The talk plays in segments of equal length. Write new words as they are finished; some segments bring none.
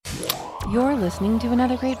You're listening to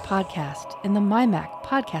another great podcast in the MyMac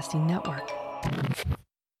Podcasting Network.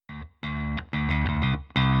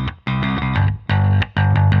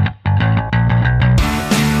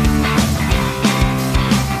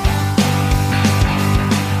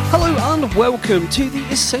 Hello and welcome to the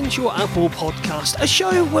Essential Apple Podcast, a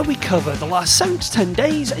show where we cover the last 7 to 10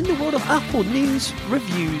 days in the world of Apple news,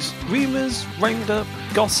 reviews, rumours, roundup,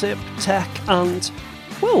 gossip, tech and,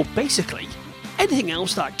 well, basically, anything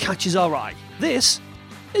else that catches our eye. This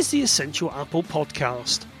is the Essential Apple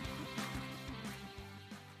Podcast.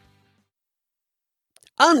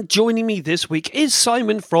 And joining me this week is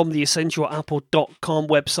Simon from the EssentialApple.com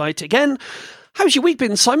website again. How's your week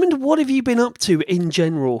been, Simon? What have you been up to in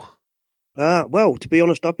general? Well, to be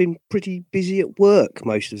honest, I've been pretty busy at work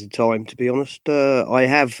most of the time, to be honest. I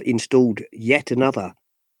have installed yet another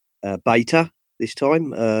beta this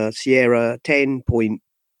time, Sierra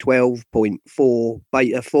 10.12.4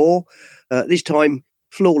 Beta 4. This time,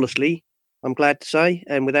 flawlessly, I'm glad to say,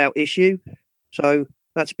 and without issue. So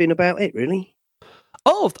that's been about it, really.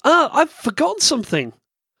 Oh, I've forgotten something.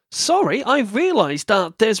 Sorry, I've realised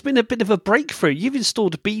that there's been a bit of a breakthrough. You've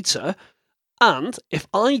installed a beta, and if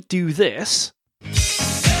I do this...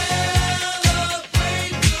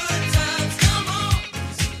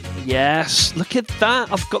 Yes, look at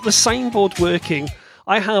that. I've got the soundboard working.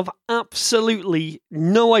 I have absolutely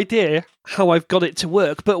no idea how I've got it to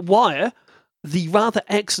work, but Wire, the rather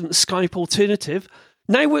excellent Skype alternative,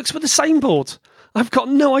 now works with the soundboard. I've got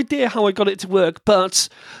no idea how I got it to work, but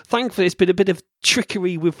thankfully it's been a bit of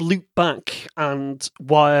trickery with loopback and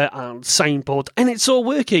Wire and soundboard, and it's all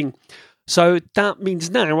working. So that means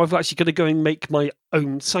now I've actually got to go and make my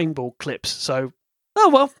own soundboard clips. So, oh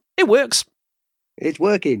well, it works. It's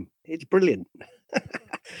working. It's brilliant.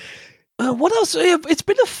 What else? It's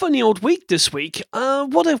been a funny old week this week.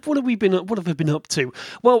 What have I been up to?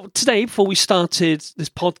 Well, today before we started this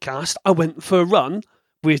podcast, I went for a run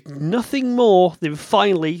with nothing more than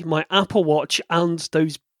finally my Apple Watch and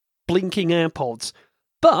those blinking AirPods.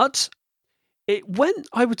 But it went,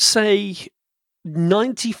 I would say,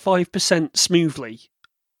 95% smoothly.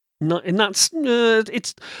 And that's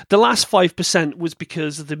it's the last 5% was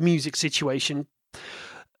because of the music situation.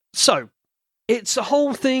 So it's a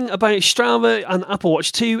whole thing about Strava and Apple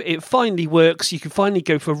Watch 2. It finally works. You can finally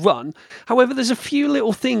go for a run. However, there's a few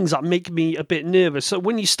little things that make me a bit nervous. So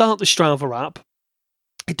when you start the Strava app,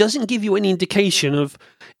 it doesn't give you any indication of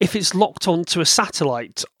if it's locked onto a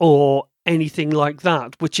satellite or anything like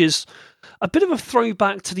that, which is a bit of a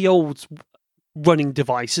throwback to the old running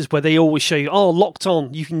devices where they always show you, oh, locked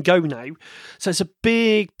on, you can go now. So it's a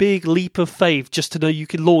big, big leap of faith just to know you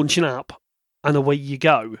can launch an app and away you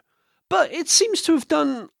go. But it seems to have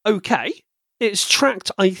done okay. It's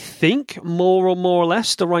tracked, I think, more or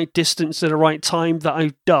less the right distance at the right time that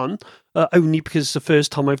I've done, only because it's the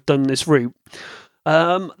first time I've done this route.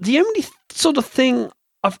 The only sort of thing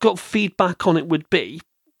I've got feedback on it would be,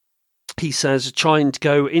 he says, trying to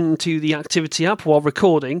go into the activity app while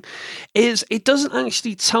recording, is it doesn't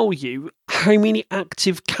actually tell you how many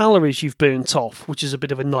active calories you've burnt off, which is a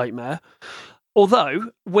bit of a nightmare.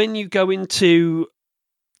 Although, when you go into...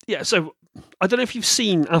 Yeah, so I don't know if you've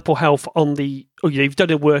seen Apple Health on the... Oh, yeah, you've done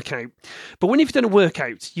a workout. But when you've done a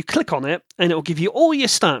workout, you click on it, and it'll give you all your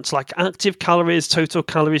stats, like active calories, total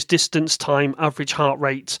calories, distance, time, average heart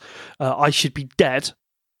rate. I should be dead,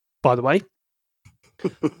 by the way.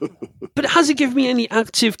 But it hasn't given me any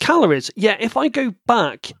active calories. Yeah, if I go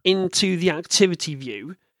back into the activity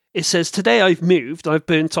view, it says, today I've moved, I've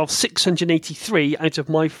burnt off 683 out of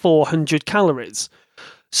my 400 calories.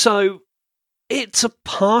 So it's a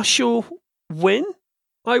partial win,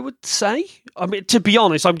 I would say. I mean, to be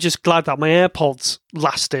honest, I'm just glad that my AirPods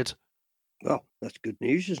lasted. Well, that's good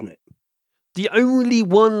news, isn't it? The only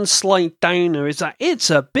one slight downer is that it's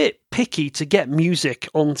a bit picky to get music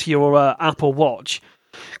onto your Apple Watch.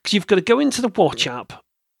 Because you've got to go into the Watch app,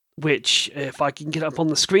 which, if I can get up on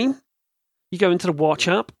the screen, you go into the Watch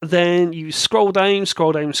app, then you scroll down,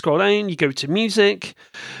 you go to music,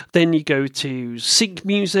 then you go to sync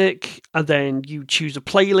music, and then you choose a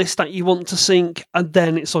playlist that you want to sync, and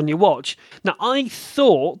then it's on your watch. Now, I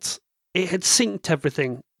thought it had synced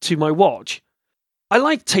everything to my watch. I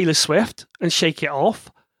like Taylor Swift and Shake It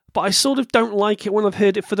Off, but I sort of don't like it when I've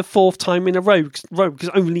heard it for the 4th time in a row, because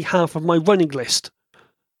only half of my running list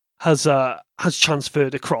has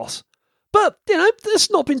transferred across. But, you know, it's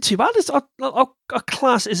not been too bad. Our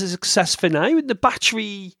class is a success for now. The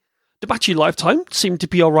battery lifetime seemed to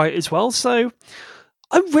be all right as well. So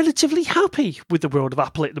I'm relatively happy with the world of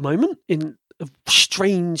Apple at the moment, in a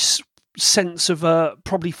strange sense of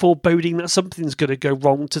probably foreboding that something's going to go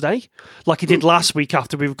wrong today, like it did last week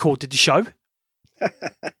after we recorded the show.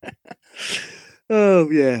 Oh,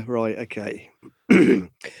 yeah, right, okay. There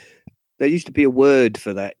used to be a word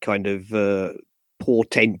for that kind of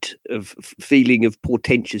portent of feeling of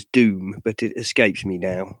portentous doom, but it escapes me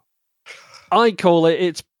now. I call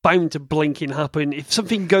it's bound to blinking happen. If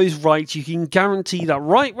something goes right, you can guarantee that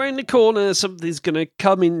right round the corner, something's going to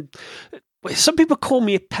come in. Some people call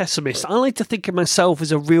me a pessimist. I like to think of myself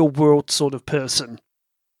as a real world sort of person.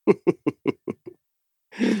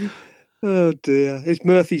 Oh dear, it's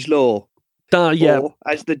Murphy's Law. Yeah. Or,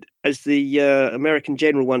 as the American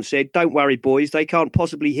general once said, "Don't worry, boys, they can't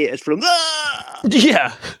possibly hit us from."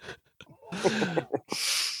 Yeah.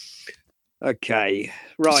 Okay,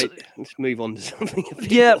 right. Let's move on to something a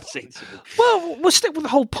bit more sensible. Well, we'll stick with the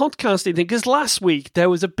whole podcasting thing, because last week there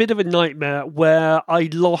was a bit of a nightmare where I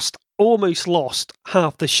almost lost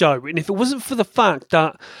half the show. And if it wasn't for the fact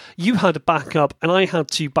that you had a backup and I had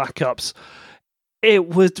 2 backups, it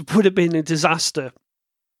would have been a disaster.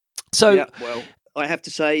 So, yeah, well, I have to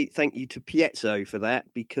say thank you to Piezo for that,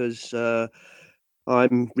 because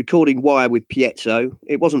I'm recording Wire with Piezo.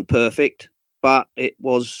 It wasn't perfect, but it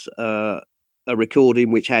was a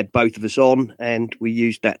recording which had both of us on, and we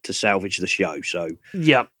used that to salvage the show. So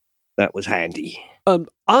yeah, that was handy.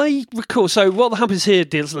 I record. So what happens here,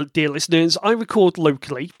 dear listeners, I record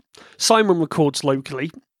locally. Simon records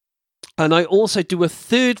locally. And I also do a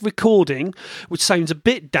third recording, which sounds a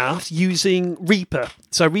bit daft, using Reaper.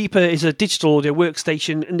 So Reaper is a digital audio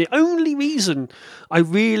workstation, and the only reason I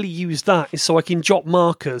really use that is so I can jot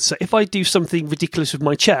markers. So if I do something ridiculous with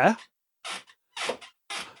my chair,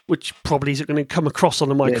 which probably isn't going to come across on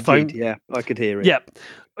the microphone. Yeah, I could hear it. Yeah.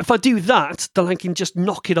 If I do that, then I can just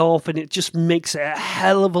knock it off, and it just makes it a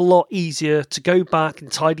hell of a lot easier to go back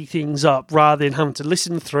and tidy things up rather than having to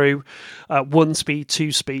listen through 1 speed,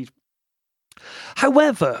 2 speed.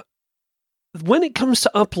 However, when it comes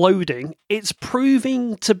to uploading, it's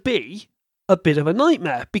proving to be a bit of a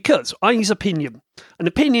nightmare, because I use Opinion. And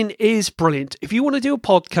Opinion is brilliant. If you want to do a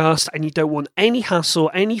podcast and you don't want any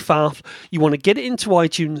hassle, any faff, you want to get it into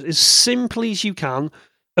iTunes as simply as you can,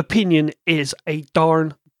 Opinion is a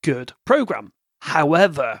darn good program.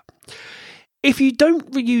 However, if you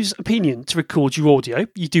don't use Opinion to record your audio,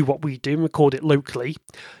 you do what we do and record it locally,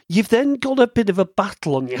 you've then got a bit of a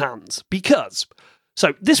battle on your hands. Because,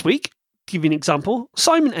 so this week, to give you an example,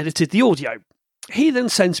 Simon edited the audio. He then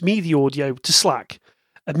sends me the audio to Slack.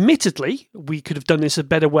 Admittedly, we could have done this a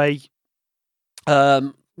better way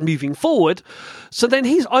moving forward. So then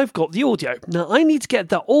I've got the audio. Now I need to get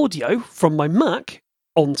that audio from my Mac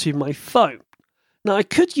onto my phone. Now, I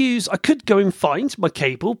could go and find my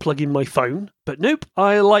cable, plug in my phone, but nope,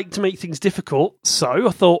 I like to make things difficult. So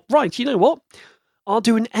I thought, right, you know what? I'll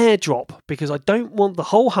do an airdrop, because I don't want the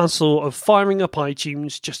whole hassle of firing up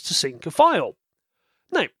iTunes just to sync a file.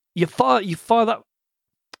 Now, you fire that.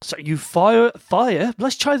 So you fire,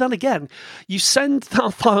 let's try that again. You send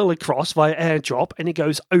that file across via airdrop and it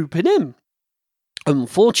goes open in.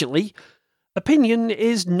 Unfortunately, Opinion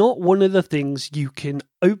is not one of the things you can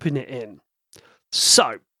open it in.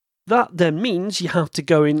 So, that then means you have to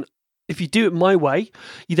go in, if you do it my way,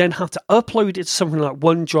 you then have to upload it to something like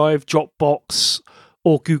OneDrive, Dropbox,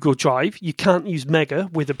 or Google Drive. You can't use Mega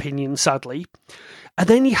with Opinion, sadly. And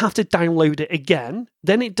then you have to download it again.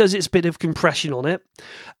 Then it does its bit of compression on it.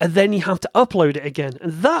 And then you have to upload it again.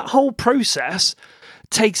 And that whole process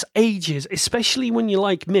takes ages, especially when you're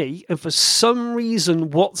like me, and for some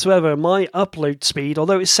reason whatsoever, my upload speed,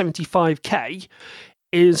 although it's 75k,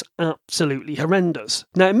 is absolutely horrendous.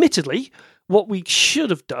 Now, admittedly, what we should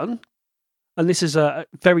have done, and this is a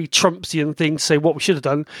very Trumpsian thing to say, what we should have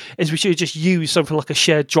done is we should have just used something like a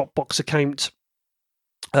shared Dropbox account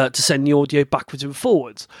to send the audio backwards and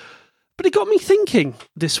forwards. But it got me thinking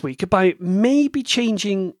this week about maybe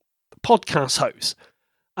changing podcast hosts.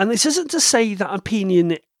 And this isn't to say that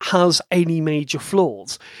Opinion has any major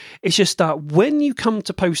flaws. It's just that when you come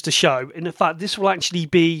to post a show, and in fact, this will actually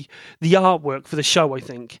be the artwork for the show, I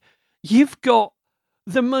think, you've got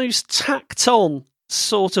the most tacked on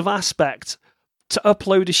sort of aspect to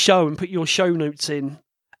upload a show and put your show notes in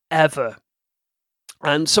ever.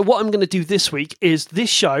 And so what I'm going to do this week is this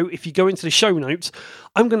show, if you go into the show notes,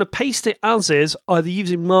 I'm going to paste it as is, either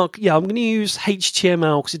using I'm going to use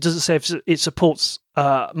HTML because it doesn't say if it supports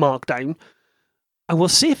Markdown, and we'll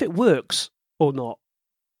see if it works or not.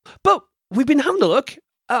 But we've been having a look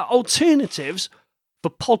at alternatives for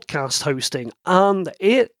podcast hosting, and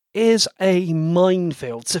it is a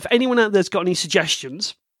minefield. So if anyone out there's got any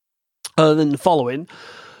suggestions other than the following,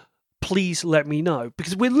 please let me know.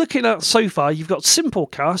 Because we're looking at, so far, you've got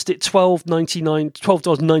Simplecast at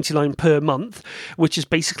 $12.99 per month, which is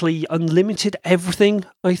basically unlimited everything,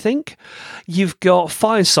 I think. You've got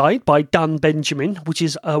Fireside by Dan Benjamin, which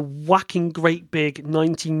is a whacking great big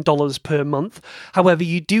 $19 per month. However,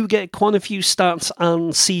 you do get quite a few stats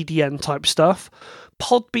and CDN type stuff.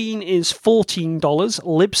 Podbean is $14,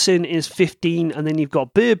 Libsyn is $15, and then you've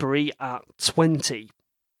got Burberry at $20.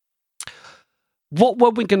 What were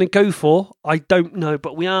we going to go for? I don't know,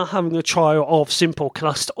 but we are having a trial of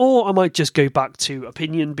Simplecast, or I might just go back to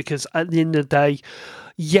Opinion, because at the end of the day,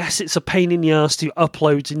 yes, it's a pain in the ass to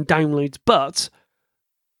upload and download, but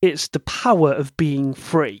it's the power of being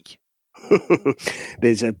free.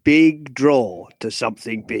 There's a big draw to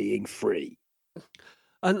something being free.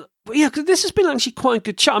 And yeah, because this has been actually quite a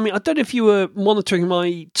good chat. I mean, I don't know if you were monitoring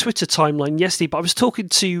my Twitter timeline yesterday, but I was talking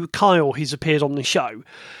to Kyle, who's appeared on the show.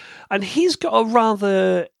 And he's got a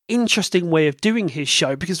rather interesting way of doing his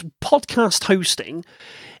show, because podcast hosting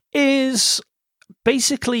is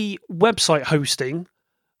basically website hosting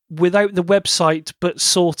without the website, but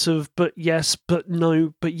sort of, but yes, but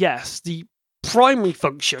no, but yes. The primary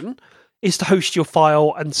function is to host your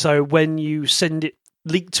file, and so when you send it,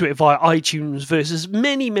 link to it via iTunes versus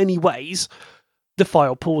many, many ways, the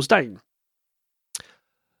file pulls down.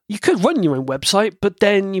 You could run your own website, but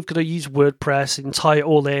then you've got to use WordPress and tie it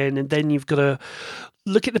all in, and then you've got to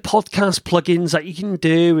look at the podcast plugins that you can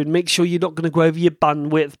do and make sure you're not going to go over your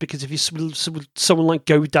bandwidth, because if you're someone like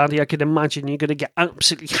GoDaddy, I can imagine you're going to get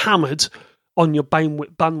absolutely hammered on your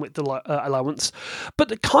bandwidth allowance.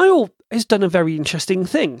 But Kyle has done a very interesting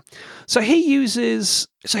thing. So he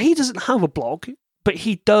doesn't have a blog, but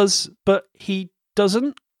he doesn't.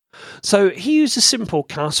 So he uses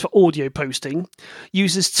Simplecast for audio posting,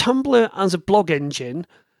 uses Tumblr as a blog engine,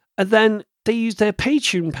 and then they use their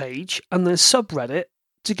Patreon page and their subreddit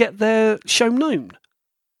to get their show known.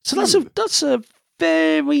 So that's a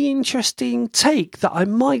very interesting take that I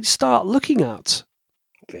might start looking at.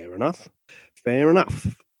 Fair enough. But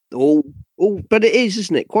it is,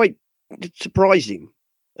 isn't it? Quite surprising,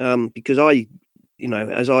 because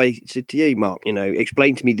as I said to you, Mark,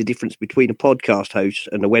 explain to me the difference between a podcast host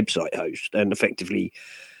and a website host. And effectively,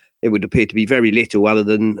 it would appear to be very little other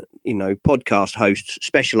than, podcast hosts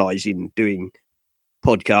specialize in doing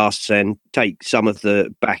podcasts and take some of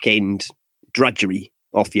the back end drudgery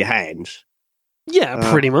off your hands.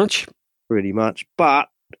 Yeah, pretty much. Pretty much. But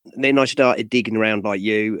then I started digging around like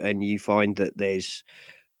you, and you find that there's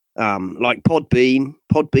like Podbean.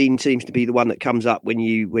 Podbean seems to be the one that comes up when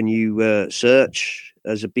you search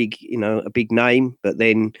as a big name, but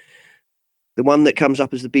then the one that comes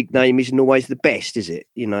up as the big name isn't always the best, is it?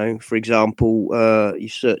 For example, you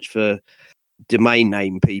search for domain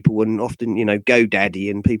name people, and often GoDaddy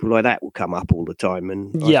and people like that will come up all the time,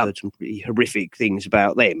 and I've heard some pretty horrific things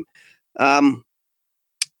about them.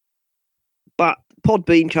 But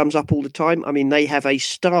Podbean comes up all the time. I mean, they have a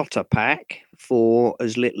starter pack for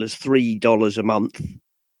as little as $3 a month,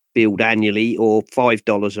 billed annually, or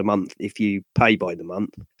 $5 a month if you pay by the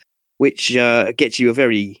month, which gets you a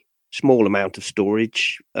very small amount of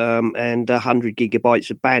storage and 100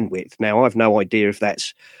 gigabytes of bandwidth. Now, I've no idea if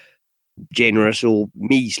that's generous or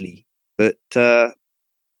measly, but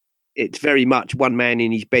it's very much one man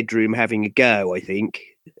in his bedroom having a go, I think,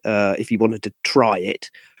 if you wanted to try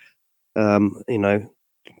it. Have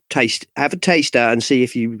a taster and see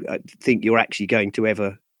if you think you're actually going to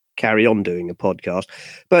ever carry on doing a podcast.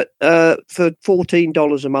 But for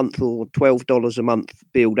 $14 a month or $12 a month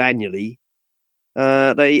billed annually,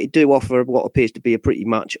 they do offer what appears to be a pretty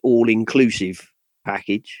much all-inclusive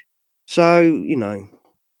package. So,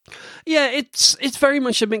 Yeah, it's very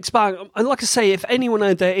much a mixed bag. And like I say, if anyone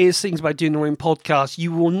out there is thinking about doing their own podcast,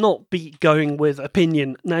 you will not be going with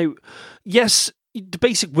Opinion. Now, yes, the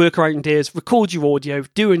basic workaround is record your audio,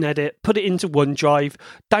 do an edit, put it into OneDrive,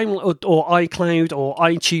 download or iCloud or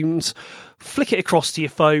iTunes, flick it across to your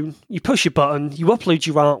phone, you push a button, you upload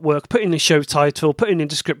your artwork, put in a show title, put in a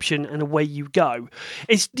description, and away you go.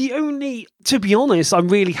 It's the only, to be honest, I'm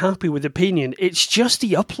really happy with Opinion. It's just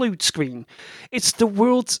the upload screen. It's the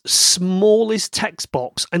world's smallest text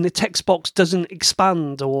box, and the text box doesn't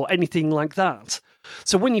expand or anything like that.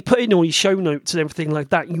 So when you put in all your show notes and everything like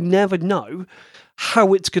that, you never know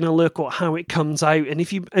how it's going to look or how it comes out.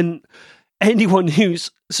 And anyone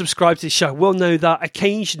who's subscribed to the show will know that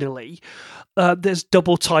occasionally there's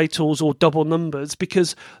double titles or double numbers,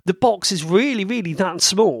 because the box is really, really that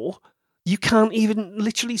small. You can't even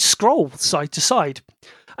literally scroll side to side.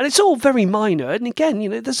 And it's all very minor. And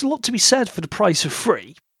again, there's a lot to be said for the price of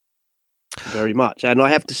free. Very much. And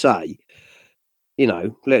I have to say,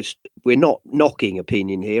 we're not knocking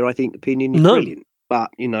opinion here. I think opinion is brilliant.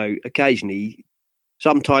 But, occasionally,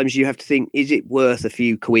 sometimes you have to think, is it worth a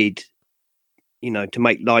few quid, to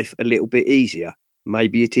make life a little bit easier?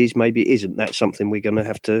 Maybe it is, maybe it isn't. That's something we're going to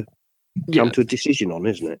have to come to a decision on,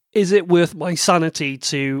 isn't it? Is it worth my sanity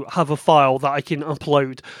to have a file that I can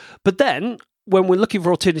upload? But then, when we're looking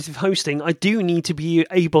for alternative hosting, I do need to be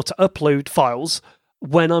able to upload files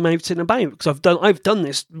when I'm out and about, because I've done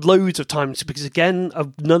this loads of times, because again,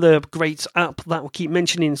 another great app that we'll keep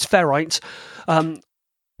mentioning is Ferrite.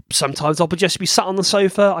 Sometimes I'll just be sat on the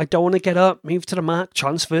sofa, I don't want to get up, move to the Mac,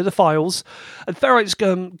 transfer the files, and Ferrite's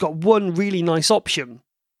got one really nice option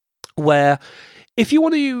where if you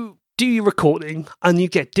want to do your recording and you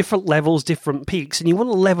get different levels, different peaks, and you want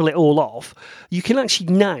to level it all off, you can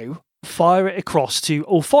actually now fire it across to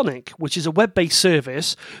Auphonic, which is a web-based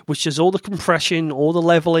service which does all the compression, all the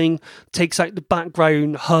leveling, takes out the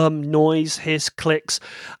background hum, noise, hiss, clicks,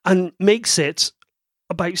 and makes it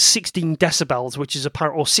about 16 decibels, which is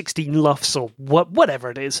or 16 lufs, or whatever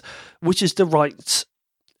it is, which is the right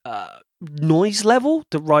noise level,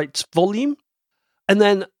 the right volume. And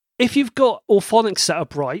then if you've got Auphonic set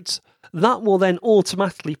up right, that will then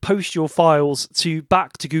automatically post your files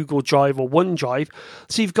back to Google Drive or OneDrive.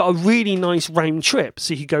 So you've got a really nice round trip.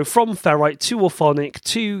 So you can go from Ferrite to Auphonic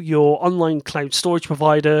to your online cloud storage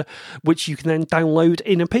provider, which you can then download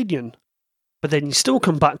in Opinion. But then you still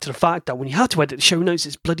come back to the fact that when you have to edit the show notes,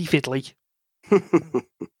 it's bloody fiddly.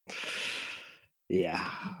 Yeah.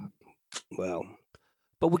 Well.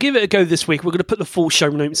 But we'll give it a go this week. We're going to put the full show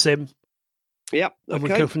notes in. Yep. Okay. And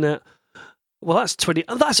we'll go from there. Well, that's 20.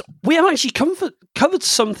 And we have actually covered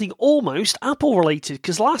something almost Apple related,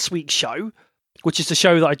 because last week's show, which is the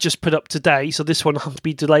show that I just put up today, so this one will have to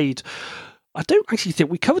be delayed. I don't actually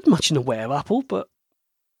think we covered much in the way of Apple, but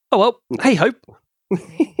oh well, hey ho.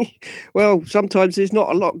 Well, sometimes there's not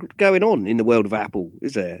a lot going on in the world of Apple,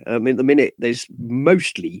 is there? I mean, at the minute, there's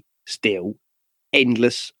mostly still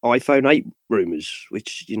endless iPhone 8 rumours,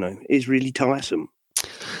 which, is really tiresome.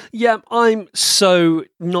 Yeah, I'm so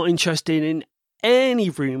not interested in any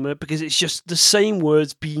rumour, because it's just the same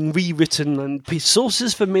words being rewritten and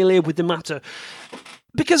sources familiar with the matter.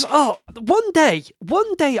 Because, one day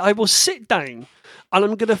I will sit down and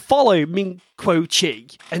I'm going to follow Ming Kuo Chi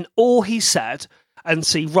and all he said and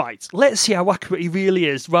see, right, let's see how accurate he really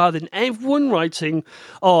is, rather than everyone writing,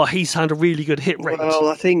 he's had a really good hit rate. Well,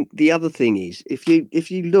 I think the other thing is, if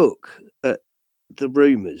you look at the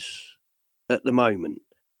rumours at the moment,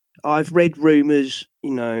 I've read rumours,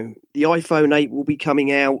 the iPhone 8 will be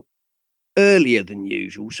coming out earlier than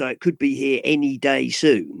usual, so it could be here any day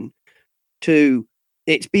soon, to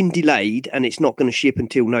it's been delayed and it's not going to ship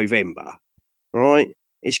until November, right?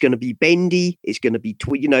 It's going to be bendy. It's going to be,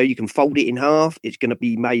 you can fold it in half. It's going to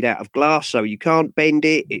be made out of glass, so you can't bend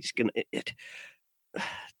it.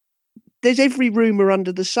 There's every rumour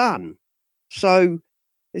under the sun. So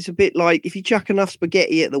it's a bit like if you chuck enough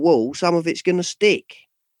spaghetti at the wall, some of it's going to stick.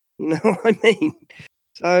 You know what I mean?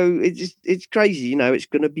 So it's crazy. It's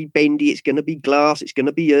going to be bendy. It's going to be glass. It's going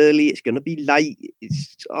to be early. It's going to be late.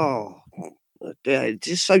 It's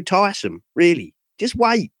just so tiresome, really. Just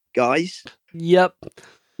wait, guys. Yep.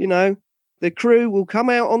 The crew will come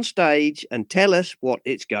out on stage and tell us what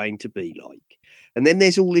it's going to be like. And then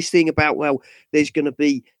there's all this thing about, well, there's going to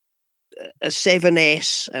be a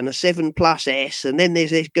 7S and a 7 Plus S, and then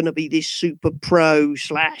there's going to be this Super Pro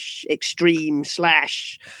 / Extreme /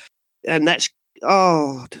 and that's,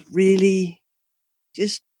 really?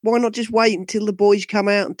 Why not just wait until the boys come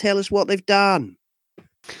out and tell us what they've done?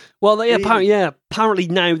 Well, apparently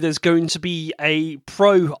now there's going to be a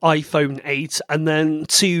Pro iPhone 8 and then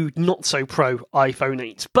 2 not-so-Pro iPhone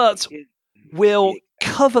 8. But we'll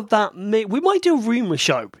cover that. We might do a rumour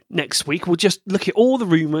show next week. We'll just look at all the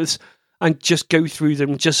rumours and just go through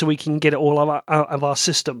them just so we can get it all out of our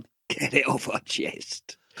system. Get it off our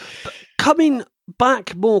chest. But coming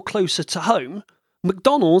back more closer to home,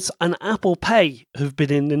 McDonald's and Apple Pay have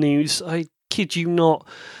been in the news. I kid you not.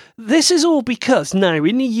 This is all because now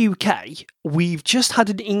in the UK, we've just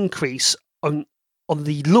had an increase on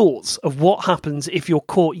the laws of what happens if you're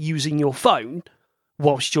caught using your phone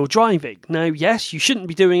whilst you're driving. Now, yes, you shouldn't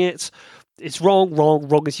be doing it. It's wrong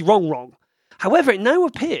is wrong. However, it now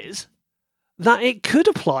appears that it could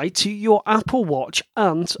apply to your Apple Watch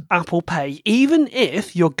and Apple Pay, even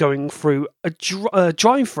if you're going through a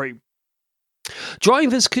drive-through.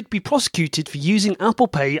 Drivers could be prosecuted for using Apple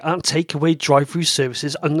Pay at takeaway drive-through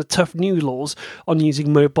services under tough new laws on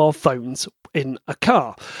using mobile phones in a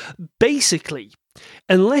car. Basically,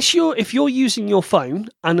 if you're using your phone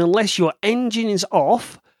and unless your engine is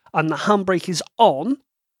off and the handbrake is on,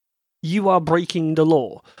 you are breaking the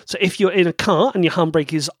law. So if you're in a car and your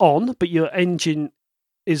handbrake is on, but your engine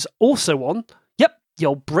is also on, yep,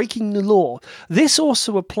 you're breaking the law. This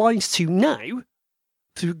also applies to now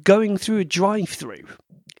through going through a drive-through,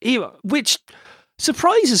 which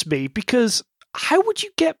surprises me because how would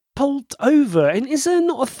you get pulled over? And is there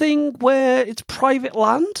not a thing where it's private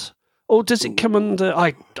land? Or does it come under...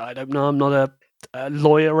 I don't know, I'm not a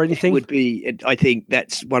lawyer or anything. It would be, I think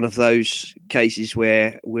that's one of those cases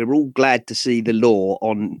where we're all glad to see the law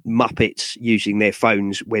on Muppets using their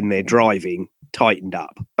phones when they're driving tightened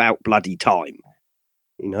up. About bloody time.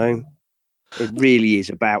 You know? It really is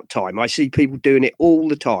about time. I see people doing it all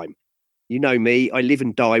the time. You know me, I live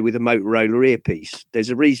and die with a Motorola earpiece. There's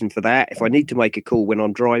a reason for that. If I need to make a call when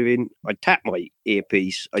I'm driving, I tap my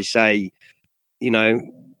earpiece. I say,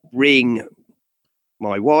 ring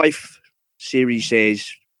my wife. Siri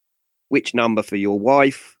says, which number for your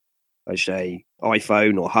wife? I say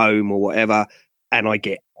iPhone or home or whatever, and I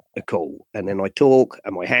get a call. And then I talk,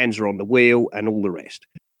 and my hands are on the wheel and all the rest.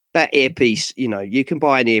 That earpiece, you can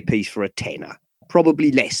buy an earpiece for a tenner,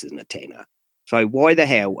 probably less than a tenner. So why the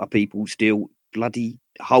hell are people still bloody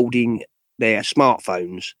holding their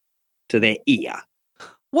smartphones to their ear?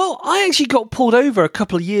 Well, I actually got pulled over a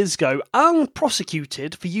couple of years ago and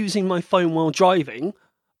prosecuted for using my phone while driving,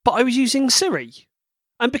 but I was using Siri.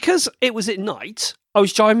 And because it was at night, I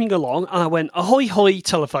was driving along and I went, ahoy, hoy,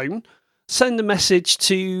 telephone, send a message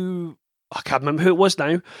to... I can't remember who it was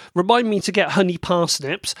now. Remind me to get honey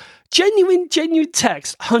parsnips. Genuine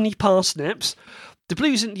text, honey parsnips.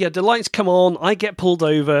 The lights come on, I get pulled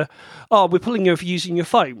over. Oh, we're pulling you over for using your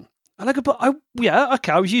phone. And I go, I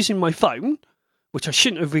was using my phone, which I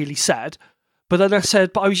shouldn't have really said. But then I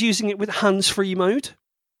said, but I was using it with hands-free mode.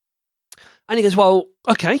 And he goes, well,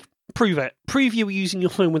 okay, prove it. Prove you were using your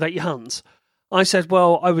phone without your hands. I said,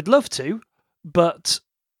 well, I would love to, but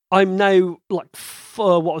I'm now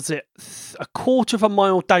a quarter of a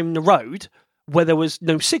mile down the road where there was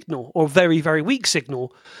no signal or very, very weak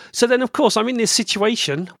signal. So then, of course, I'm in this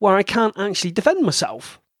situation where I can't actually defend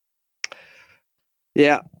myself.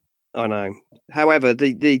 Yeah, I know. However,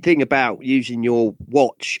 the thing about using your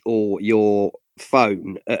watch or your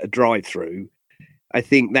phone at a drive-through, I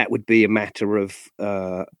think that would be a matter of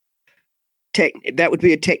that would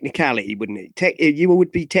be a technicality, wouldn't it? You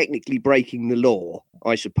would be technically breaking the law,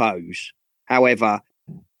 I suppose. However,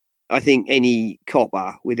 I think any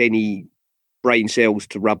copper with any brain cells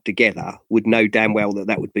to rub together would know damn well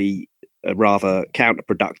that would be a rather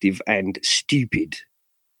counterproductive and stupid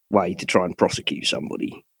way to try and prosecute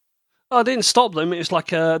somebody. I didn't stop them. It was like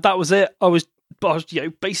that was it. I was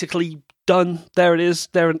basically done. There it is.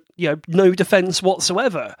 There, no defence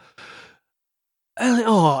whatsoever.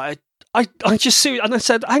 And I just see, and I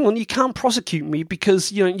said, hang on, you can't prosecute me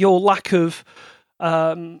because your lack of.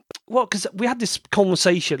 Because we had this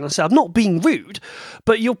conversation. I said, I'm not being rude,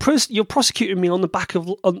 but you're prosecuting me on the back of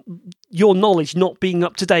your knowledge not being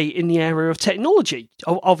up to date in the area of technology.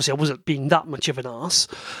 Obviously, I wasn't being that much of an arse.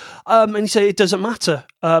 And he said, it doesn't matter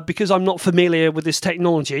because I'm not familiar with this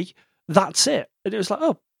technology. That's it. And it was like,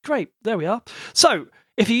 oh, great. There we are. So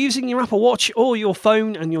if you're using your Apple Watch or your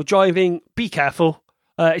phone and you're driving, be careful.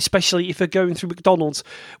 Especially if you're going through McDonald's,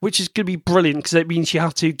 which is going to be brilliant because it means you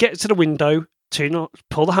have to get to the window,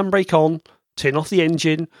 pull the handbrake on, turn off the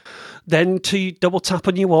engine, then to double tap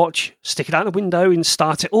on your watch, stick it out the window and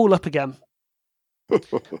start it all up again.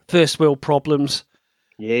 First world problems.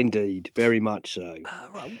 Yeah, indeed. Very much so.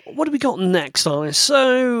 What do we got next, Alice?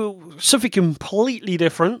 So, something completely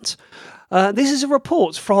different. This is a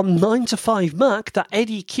report from 9 to 5 Mac that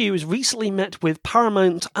Eddie Q has recently met with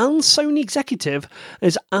Paramount and Sony executive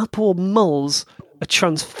as Apple mulls a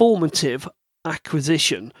transformative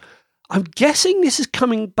acquisition. I'm guessing this is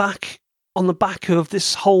coming back on the back of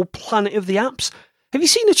this whole Planet of the Apps. Have you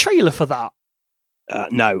seen a trailer for that?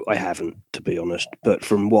 No, I haven't, to be honest. But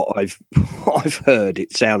from what I've heard,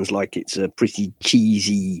 it sounds like it's a pretty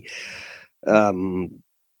cheesy,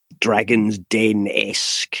 Dragon's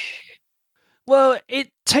Den-esque. Well,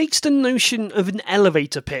 it takes the notion of an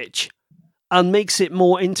elevator pitch and makes it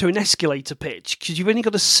more into an escalator pitch because you've only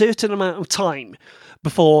got a certain amount of time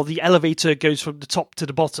before the elevator goes from the top to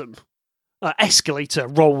the bottom. Escalator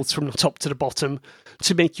rolls from the top to the bottom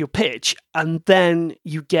to make your pitch, and then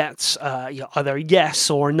you get either a yes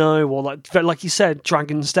or a no, or like you said,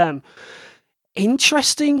 Dragon's Den.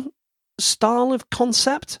 Interesting style of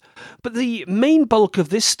concept, but the main bulk of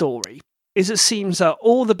this story is it seems that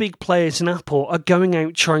all the big players in Apple are going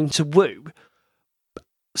out trying to woo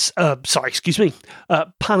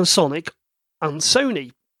Panasonic and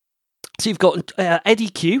Sony. So you've got Eddie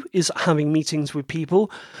Q is having meetings with people.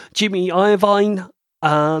 Jimmy Iovine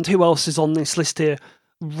And who else is on this list here?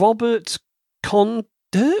 Robert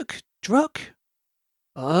Druck?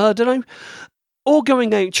 I don't know. All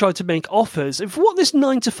going out trying to make offers. If what this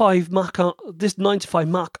 9 to 5 Mac, let's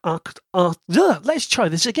try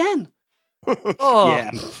this again. Yeah.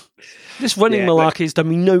 This running malarkey's done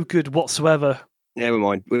me no good whatsoever. Never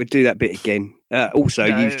mind. We'll do that bit again. Also,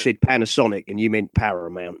 you said Panasonic and you meant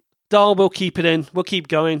Paramount. We'll keep it in. We'll keep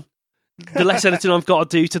going. The less editing I've got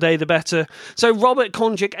to do today, the better. So Robert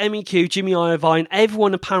Kondrack, MEQ, Jimmy Iovine,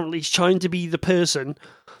 everyone apparently is trying to be the person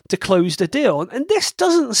to close the deal. And this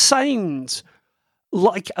doesn't sound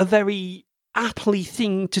like a very Apple-y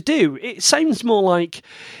thing to do. It sounds more like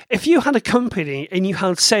if you had a company and you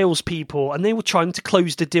had salespeople and they were trying to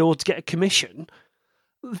close the deal to get a commission,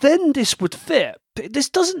 then this would fit. But this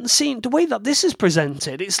doesn't seem, the way that this is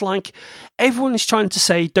presented, it's like everyone is trying to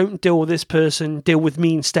say, don't deal with this person, deal with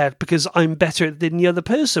me instead, because I'm better than the other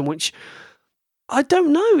person, which I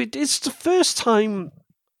don't know. It's the first time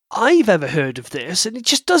I've ever heard of this, and it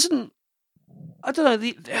just doesn't, I don't know,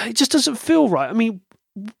 it just doesn't feel right. I mean,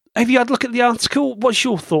 have you had a look at the article? What's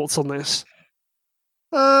your thoughts on this?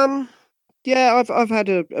 Yeah, I've had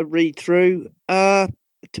a read through. To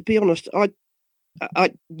be honest,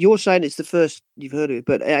 you're saying it's the first you've heard of it,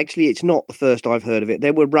 but actually it's not the first I've heard of it.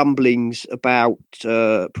 There were rumblings about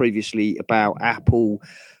previously about Apple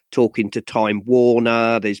talking to Time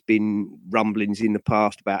Warner. There's been rumblings in the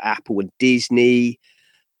past about Apple and Disney.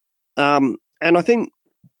 And I think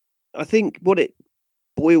what it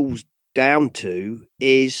boils down to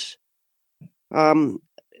is, there's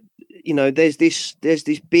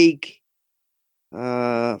this big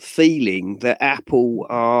feeling that Apple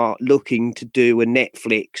are looking to do a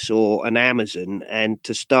Netflix or an Amazon and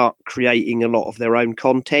to start creating a lot of their own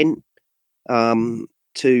content, to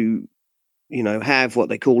have what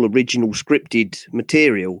they call original scripted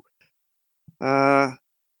material. But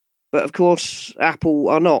of course, Apple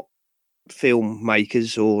are not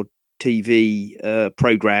filmmakers or TV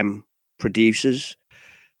program producers.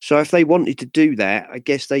 So if they wanted to do that, I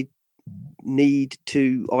guess they need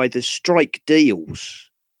to either strike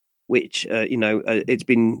deals, which, it's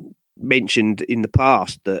been mentioned in the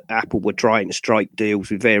past that Apple were trying to strike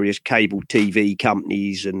deals with various cable TV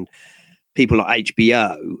companies and people like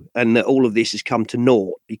HBO, and that all of this has come to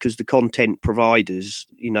naught because the content providers,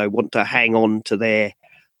 want to hang on to their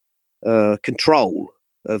control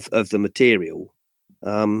of the material.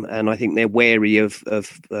 And I think they're wary of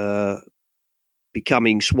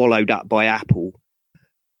becoming swallowed up by Apple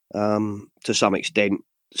to some extent.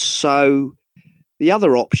 So the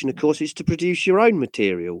other option, of course, is to produce your own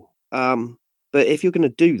material. But if you're going to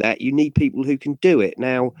do that, you need people who can do it.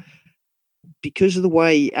 Now, because of the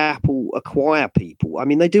way Apple acquire people, I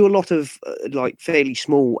mean, they do a lot of fairly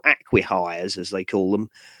small acqui-hires, as they call them,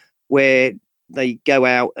 where they go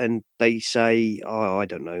out and they say, I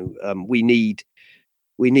don't know, we need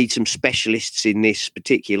some specialists in this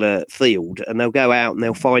particular field, and they'll go out and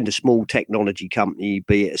they'll find a small technology company,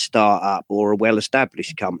 be it a startup or a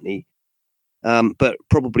well-established company, but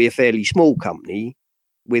probably a fairly small company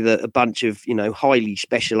with a bunch of highly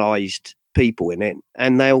specialized people in it,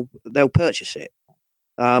 and they'll purchase it.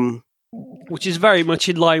 Which is very much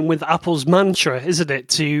in line with Apple's mantra, isn't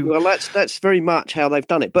it? Well, that's very much how they've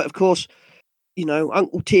done it. But of course,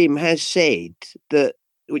 Uncle Tim has said that.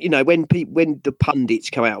 When the pundits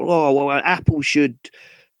come out, Apple should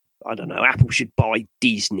buy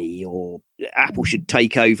Disney, or Apple should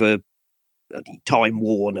take over Time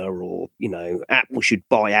Warner, or Apple should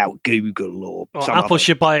buy out Google, or Apple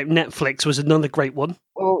should buy out Netflix was another great one.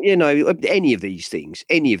 Well, any of these things,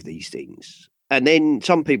 and then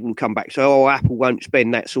some people will come back and say, Apple won't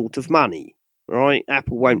spend that sort of money, right?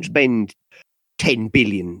 Apple won't spend $10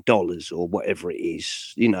 billion or whatever it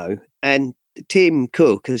is, and Tim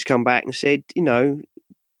Cook has come back and said,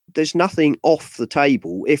 there's nothing off the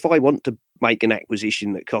table. If I want to make an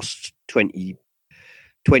acquisition that costs $20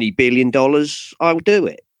 billion, I'll do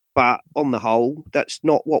it. But on the whole, that's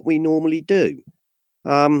not what we normally do.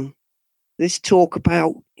 This talk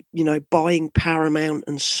about, buying Paramount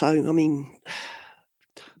and Sony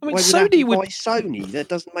would buy Sony. That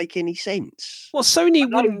doesn't make any sense. Well,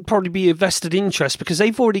 Sony wouldn't probably be a vested interest because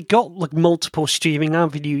they've already got multiple streaming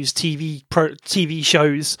avenues, TV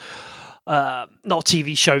shows. Not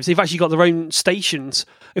TV shows. They've actually got their own stations.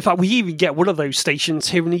 In fact, we even get one of those stations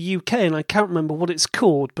here in the UK, and I can't remember what it's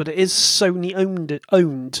called, but it is Sony owned.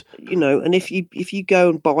 And if you go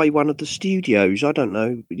and buy one of the studios, I don't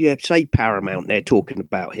know, say Paramount they're talking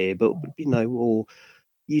about here, but or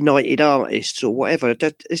United Artists or whatever,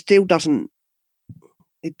 it still doesn't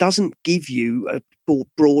give you a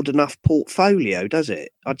broad enough portfolio, does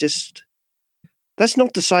it? That's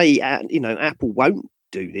not to say, Apple won't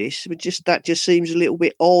do this, but that just seems a little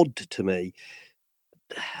bit odd to me.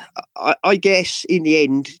 I guess in the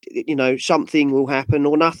end, something will happen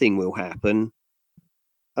or nothing will happen.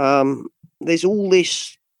 There's all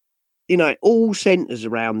this, it all centers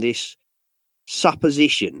around this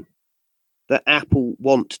supposition that Apple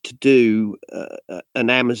want to do an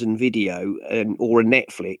Amazon Video or a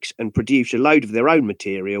Netflix and produce a load of their own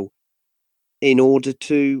material in order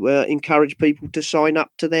to encourage people to sign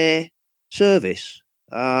up to their service.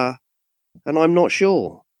 And I'm not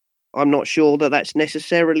sure. I'm not sure that that's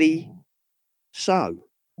necessarily so.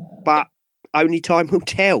 But only time will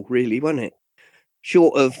tell, really, won't it?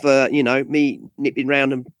 Short of, me nipping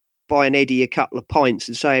round and buying Eddie a couple of pints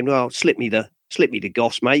and saying, well, slip me the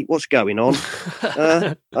goss, mate. What's going on?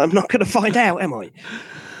 I'm not going to find out, am I?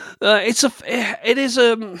 It's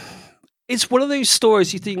one of those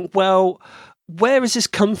stories you think, well, where has this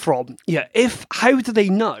come from? Yeah. How do they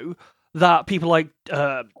know that people like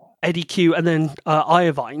Eddie Q and then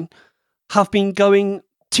Irvine have been going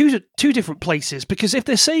to two different places? Because if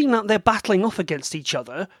they're saying that they're battling off against each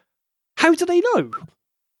other, how do they know?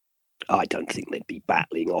 I don't think they'd be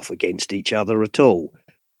battling off against each other at all.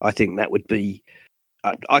 I think that would be...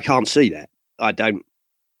 I can't see that. I don't...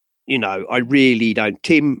 I really don't.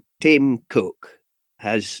 Tim Cook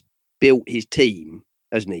has built his team,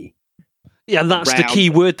 hasn't he? Yeah, that's the key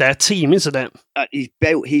word there, team, isn't it? He's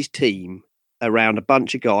built his team around a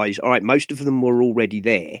bunch of guys. All right, most of them were already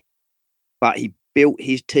there, but he built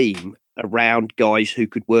his team around guys who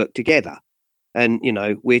could work together. And,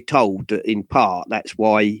 we're told that in part that's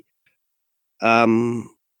why Scott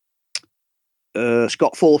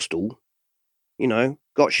Forstall,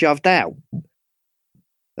 got shoved out.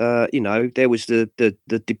 There was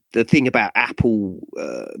the thing about Apple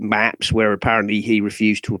Maps where apparently he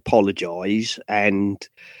refused to apologise, and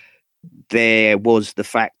there was the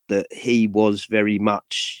fact that he was very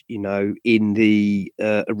much, in the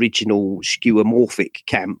original skeuomorphic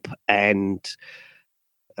camp, and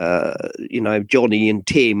Johnny and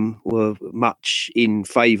Tim were much in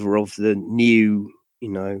favour of the new,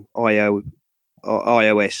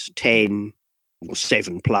 iOS 10 or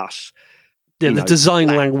 7 Plus. Yeah, the design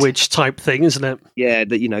flat language type thing, isn't it? Yeah,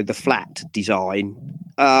 the flat design.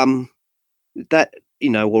 That,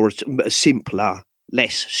 or a simpler,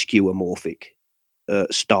 less skeuomorphic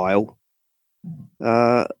style.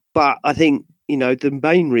 But I think, the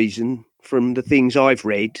main reason from the things I've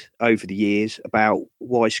read over the years about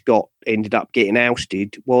why Scott ended up getting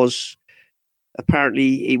ousted was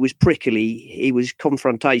apparently he was prickly, he was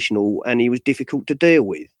confrontational, and he was difficult to deal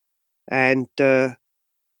with. And,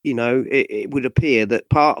 it would appear that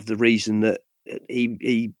part of the reason that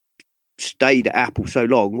he stayed at Apple so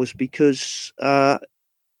long was because,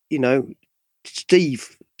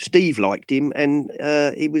 Steve liked him, and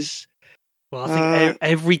he was... Well, I think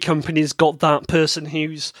every company's got that person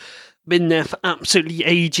who's been there for absolutely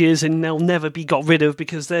ages and they'll never be got rid of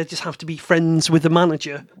because they just have to be friends with the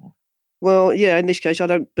manager. Well, yeah, in this case, I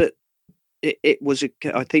don't, but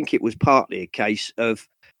I think it was partly a case of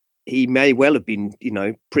he may well have been,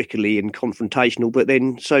 prickly and confrontational, but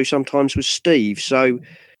then so sometimes was Steve. So,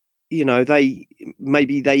 they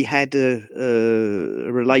had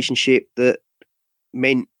a relationship that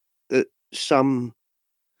meant that some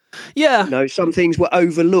things were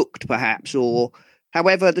overlooked perhaps, or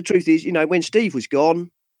however, the truth is, when Steve was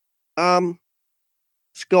gone,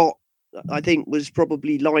 Scott, I think, was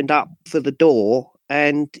probably lined up for the door,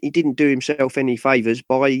 and he didn't do himself any favours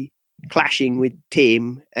by clashing with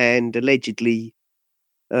Tim and allegedly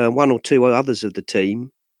one or two others of the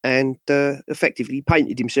team, and effectively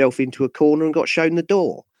painted himself into a corner and got shown the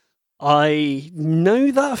door. I know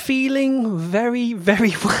that feeling very,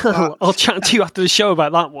 very well. I'll chat to you after the show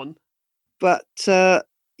about that one. But, but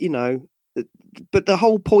the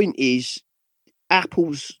whole point is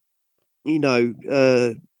Apple's,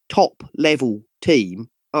 top level team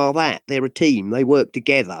are that. They're a team. They work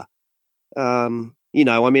together.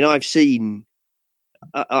 I've seen,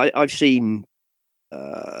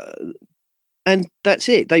 and that's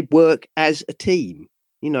it. They work as a team.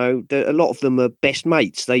 A lot of them are best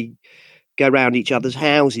mates. They go around each other's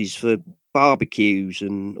houses for barbecues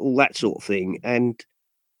and all that sort of thing. And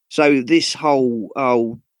so this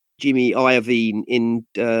whole Jimmy Iovine and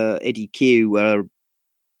Eddie Q are,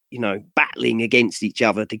 battling against each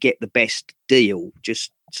other to get the best deal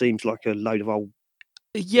just seems like a load of old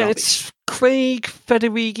Yeah, rubbish. It's Craig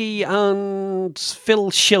Federighi and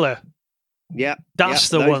Phil Schiller. Yeah. That's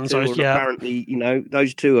the ones. Apparently,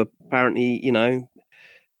 those two are apparently,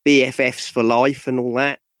 BFFs for life and all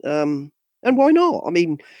that. And why not? I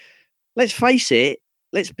mean, let's face it.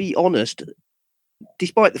 Let's be honest.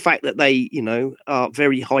 despite the fact that they, are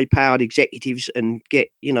very high-powered executives and get,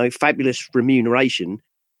 fabulous remuneration,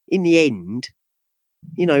 in the end,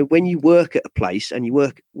 when you work at a place and you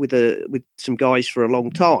work with some guys for a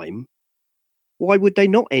long time, why would they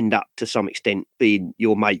not end up to some extent being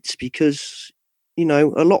your mates? Because,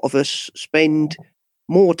 a lot of us spend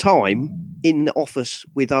more time in the office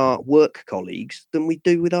with our work colleagues than we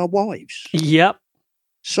do with our wives. Yep.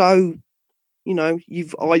 So, there's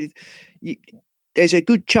a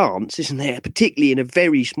good chance, isn't there, particularly in a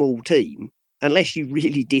very small team, unless you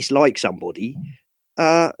really dislike somebody,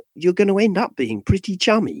 you're going to end up being pretty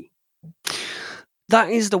chummy. That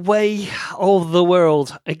is the way of the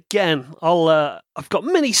world. Again, I've got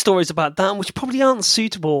many stories about that, which probably aren't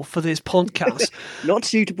suitable for this podcast. Not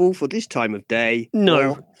suitable for this time of day.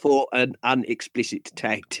 No. Or for an unexplicit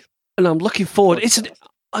tagged. And I'm looking forward.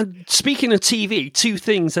 Speaking of TV, two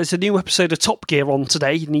things. There's a new episode of Top Gear on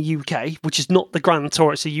today in the UK, which is not the Grand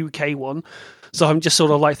Tour, it's a UK one. So I'm just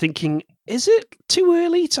sort of like thinking, is it too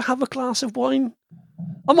early to have a glass of wine?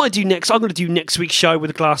 I'm going to do next week's show with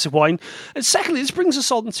a glass of wine. And secondly, this brings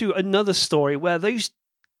us on to another story where those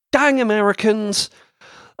dang Americans,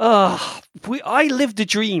 I lived a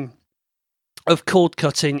dream of cord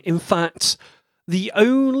cutting. In fact, the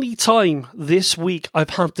only time this week I've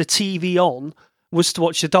had the TV on was to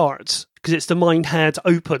watch the darts, because it's the Minehead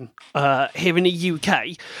Open here in the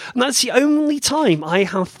UK. And that's the only time I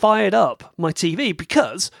have fired up my TV,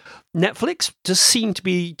 because Netflix does seem to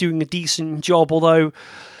be doing a decent job, although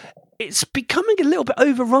it's becoming a little bit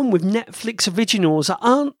overrun with Netflix originals that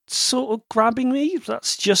aren't sort of grabbing me.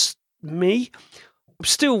 That's just me. I'm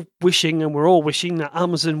still wishing, and we're all wishing, that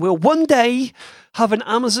Amazon will one day have an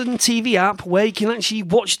Amazon TV app where you can actually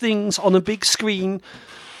watch things on a big screen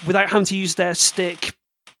without having to use their stick.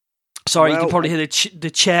 Sorry, you can probably hear the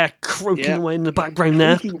chair croaking away in the background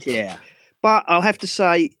there. Yeah, but I'll have to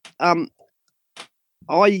say, I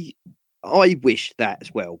wish that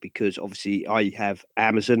as well, because obviously I have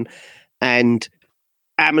Amazon, and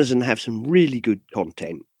Amazon have some really good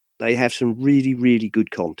content. They have some really, really good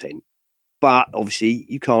content, but obviously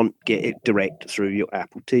you can't get it direct through your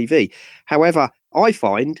Apple TV. However, I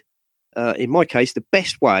find, in my case, the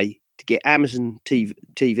best way to get Amazon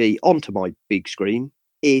TV onto my big screen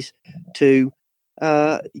is to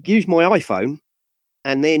use my iPhone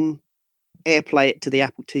and then AirPlay it to the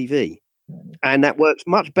Apple TV. And that works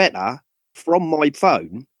much better from my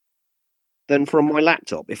phone than from my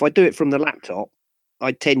laptop. If I do it from the laptop,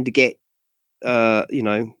 I tend to get,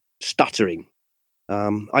 stuttering.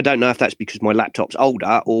 I don't know if that's because my laptop's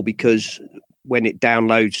older or because when it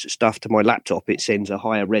downloads stuff to my laptop, it sends a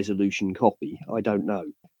higher resolution copy. I don't know.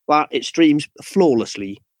 But it streams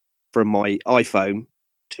flawlessly from my iPhone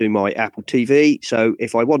to my Apple TV. So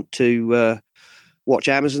if I want to watch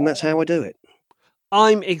Amazon, that's how I do it.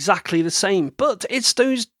 I'm exactly the same, but it's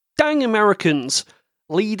those dang Americans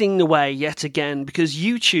leading the way yet again, because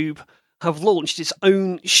YouTube have launched its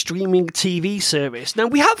own streaming TV service. Now,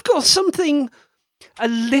 we have got something a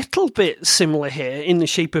little bit similar here in the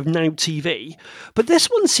shape of Now TV, but this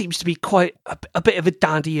one seems to be quite a bit of a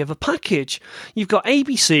daddy of a package. You've got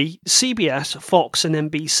ABC, CBS, Fox and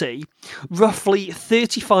NBC, roughly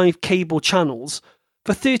 35 cable channels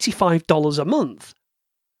for $35 a month.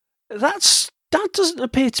 That doesn't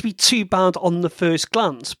appear to be too bad on the first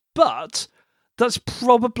glance, but that's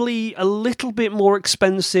probably a little bit more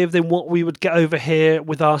expensive than what we would get over here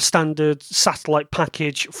with our standard satellite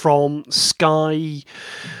package from Sky.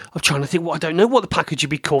 I'm trying to think I don't know what the package would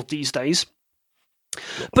be called these days.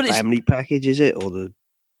 But family package, is it? Or the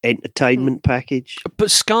entertainment package?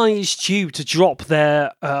 But Sky is due to drop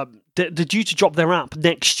their they're due to drop their app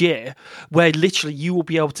next year, where literally you will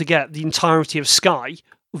be able to get the entirety of Sky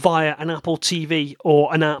via an Apple TV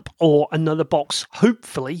or an app or another box,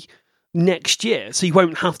 hopefully next year, so you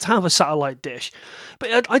won't have to have a satellite dish.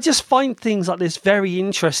 But I just find things like this very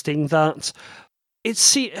interesting, that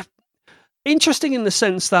it's interesting in the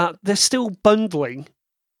sense that they're still bundling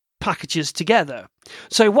packages together.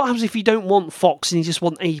 So what happens if you don't want Fox and you just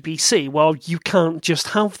want ABC? Well, you can't just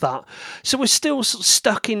have that. So we're still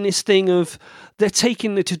stuck in this thing of they're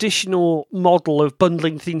taking the traditional model of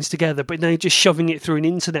bundling things together, but now just shoving it through an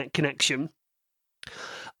internet connection.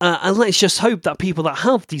 And let's just hope that people that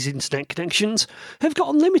have these internet connections have got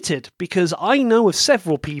unlimited, because I know of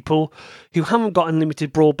several people who haven't got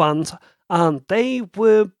unlimited broadband, and they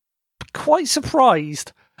were quite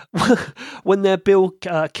surprised when their bill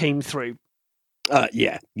came through.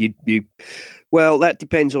 Yeah, you. Well, that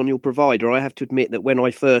depends on your provider. I have to admit that when I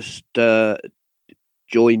first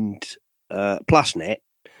joined PlusNet,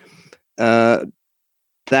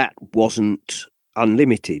 that wasn't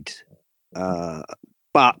unlimited.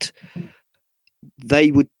 But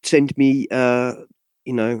they would send me, an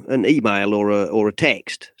email or a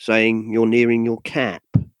text saying you're nearing your cap,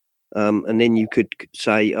 and then you could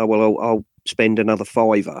say, "Oh well, I'll spend another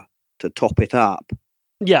 £5 to top it up."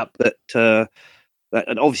 Yeah, but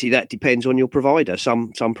and obviously that depends on your provider.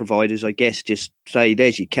 Some providers, I guess, just say,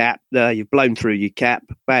 "There's your cap. You've blown through your cap.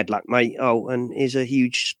 Bad luck, mate." Oh, and here's a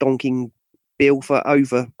huge stonking bill for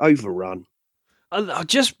overrun. I've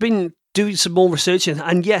just been doing some more research,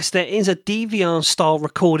 and yes, there is a DVR style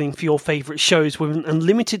recording for your favourite shows with an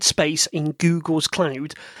unlimited space in Google's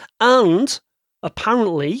cloud, and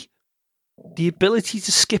apparently the ability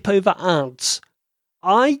to skip over ads.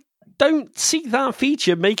 I don't see that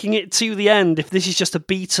feature making it to the end if this is just a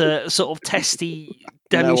beta sort of testy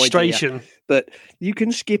demonstration. No, but you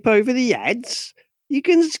can skip over the ads.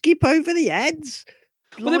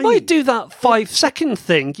 Well, they might do that 5-second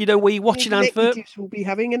thing, where you watch an advert. Executives will be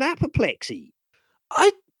having an apoplexy.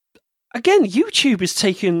 Again, YouTube has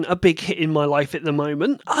taken a big hit in my life at the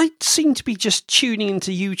moment. I seem to be just tuning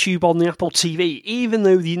into YouTube on the Apple TV, even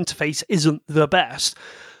though the interface isn't the best.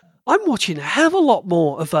 I'm watching a hell of a lot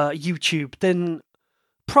more of YouTube than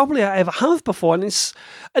probably I ever have before, and it's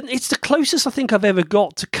the closest I think I've ever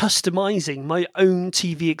got to customizing my own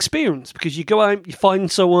TV experience, because you go out, you find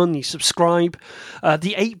someone, you subscribe.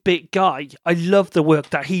 The 8-Bit Guy, I love the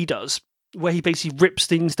work that he does, where he basically rips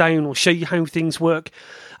things down or show you how things work.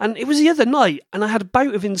 And it was the other night, and I had a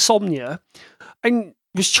bout of insomnia and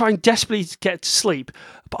was trying desperately to get to sleep,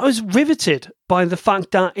 but I was riveted by the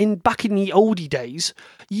fact that back in the oldie days,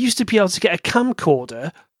 you used to be able to get a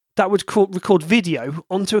camcorder that would record video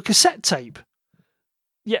onto a cassette tape.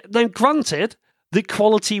 Yeah, now granted, the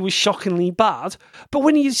quality was shockingly bad, but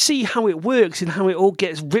when you see how it works and how it all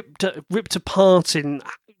gets ripped apart and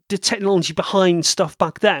the technology behind stuff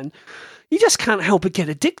back then, you just can't help but get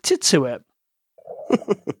addicted to it.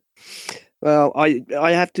 Well,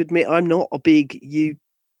 I have to admit, I'm not a big YouTube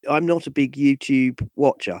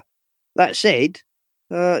watcher. That said,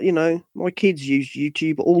 my kids use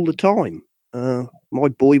YouTube all the time. My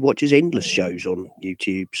boy watches endless shows on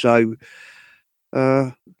YouTube, so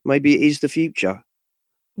maybe it is the future.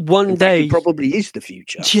 One day, it probably is the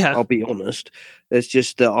future. Yeah, I'll be honest. It's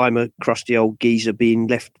just that I'm a crusty old geezer being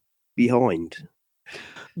left behind.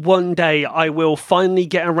 One day I will finally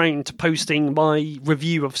get around to posting my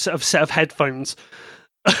review of set of headphones.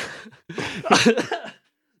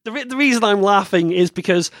 The reason I'm laughing is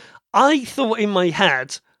because I thought in my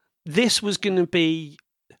head this was going to be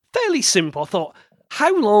fairly simple. I thought,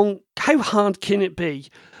 how hard can it be?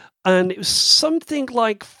 And it was something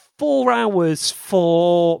like 4 hours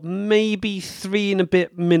for maybe 3 and a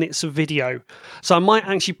bit minutes of video. So I might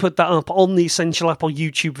actually put that up on the Essential Apple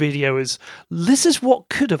YouTube video as this is what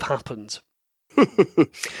could have happened.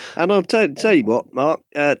 And I'll tell you what, Mark,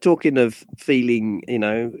 talking of feeling,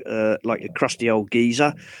 like a crusty old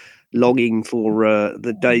geezer, longing for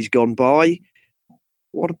the days gone by,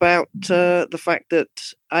 what about the fact that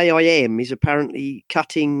AIM is apparently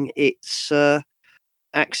cutting its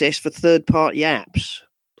access for third-party apps?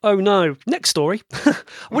 Oh no! Next story.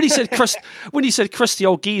 When he said crusty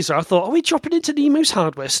old geezer, I thought, are we dropping into Nemo's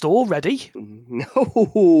hardware store already?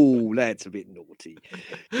 No, that's a bit naughty.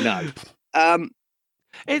 No.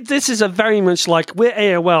 This is a very much like we're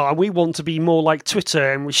AOL and we want to be more like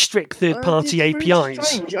Twitter and restrict third-party APIs.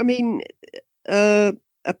 Strange. I mean,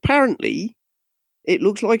 apparently, it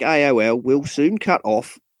looks like AOL will soon cut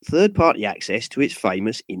off third-party access to its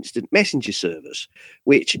famous instant messenger service,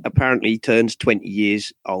 which apparently turns 20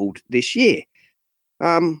 years old this year.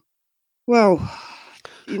 Well,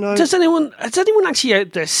 does anyone actually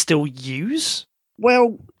out there still use?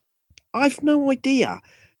 Well, I've no idea.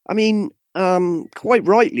 I mean, quite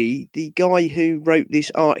rightly, the guy who wrote this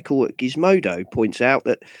article at Gizmodo points out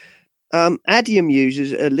that Adium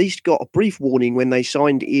users at least got a brief warning when they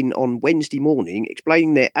signed in on Wednesday morning,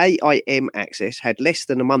 explaining their AIM access had less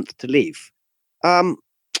than a month to live.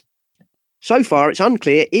 So far, it's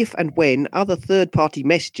unclear if and when other third-party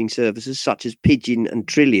messaging services such as Pidgin and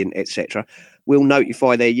Trillion, etc., will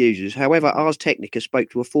notify their users. However, Ars Technica spoke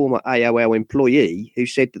to a former AOL employee who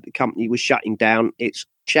said that the company was shutting down its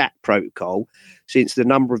chat protocol since the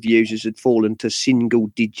number of users had fallen to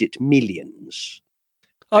single-digit millions.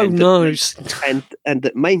 Oh, no. And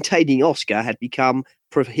that maintaining Oscar had become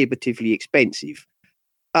prohibitively expensive.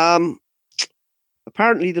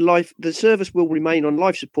 Apparently, the service will remain on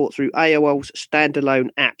life support through AOL's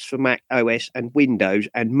standalone apps for Mac OS and Windows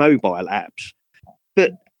and mobile apps.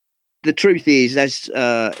 But the truth is, as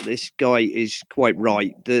this guy is quite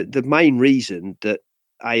right, the main reason that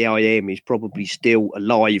AIM is probably still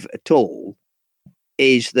alive at all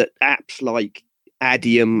is that apps like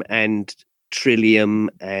Adium and Trillium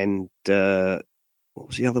and what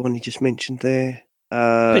was the other one you just mentioned there?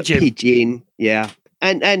 Pidgin, yeah,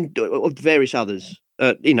 and various others,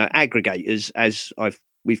 aggregators, as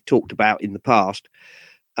we've talked about in the past,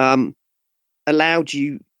 allowed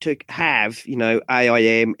you to have,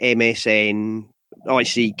 AIM, MSN,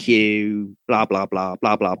 ICQ, blah blah blah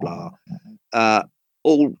blah blah blah,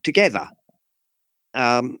 all together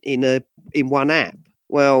in one app.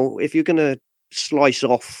 Well, if you're going to slice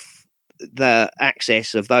off the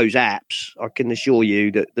access of those apps, I can assure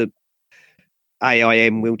you that the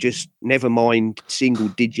AIM will just, never mind single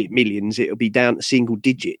digit millions, it'll be down to single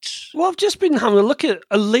digits. Well, I've just been having a look at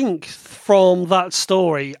a link from that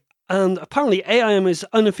story, and apparently AIM is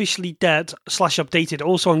unofficially dead / updated,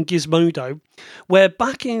 also on Gizmodo, where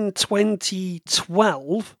back in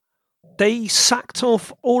 2012 they sacked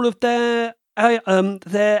off all of their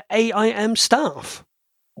AIM staff.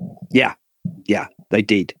 Yeah, they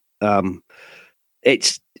did.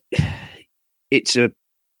 It's a,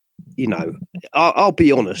 I'll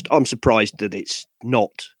be honest, I'm surprised that it's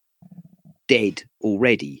not dead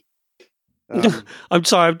already. I'm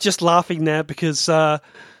sorry, I'm just laughing there because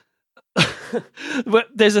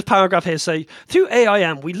there's a paragraph here saying, through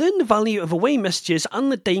AIM, we learn the value of away messages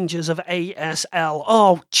and the dangers of ASL.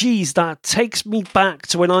 Oh, geez, that takes me back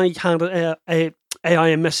to when I had a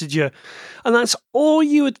AIM messenger, and that's all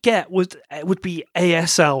you would get would be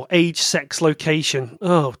ASL, age, sex, location.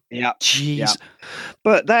 Oh, yeah, jeez. Yeah.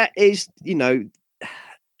 But that is,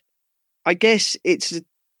 I guess it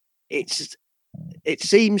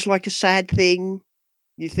seems like a sad thing.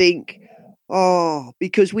 You think,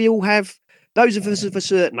 because we all have, those of us of a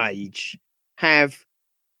certain age have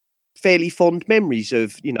fairly fond memories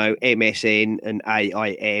of, MSN and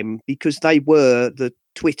AIM, because they were the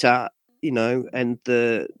Twitter, and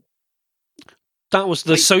that was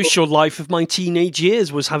the social life of my teenage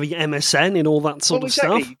years, was having MSN and all that sort of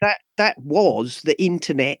stuff. That was the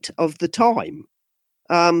internet of the time.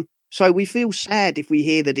 So we feel sad if we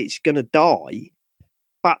hear that it's going to die,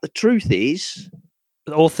 but the truth is,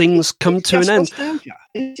 all things come to an end. Nostalgia.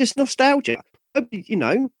 It's just nostalgia.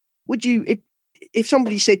 Would you, if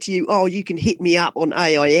somebody said to you, "Oh, you can hit me up on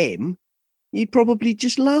AIM," you'd probably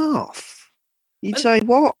just laugh. You'd say,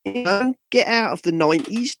 "What? Get out of the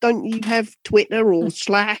 90s. Don't you have Twitter or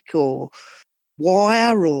Slack or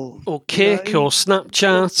Wire or Kik or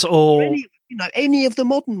Snapchat or any of the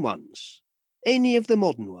modern ones? Any of the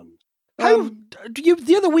modern ones."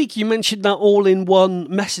 The other week you mentioned that all-in-one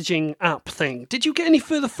messaging app thing. Did you get any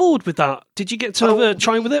further forward with that? Did you get to have a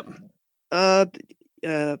try with it?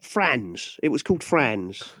 Franz. It was called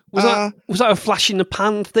Franz. Was that a flash in the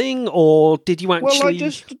pan thing, or did you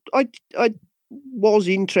actually? Well, I was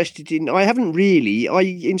interested in. I haven't really. I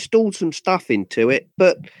installed some stuff into it,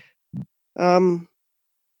 but the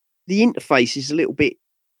interface is a little bit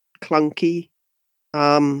clunky,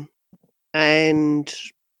 and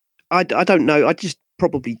I don't know. I just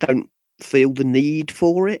probably don't feel the need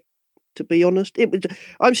for it, to be honest.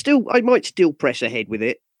 I might still press ahead with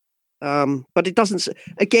it, but it doesn't.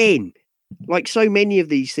 Again, like so many of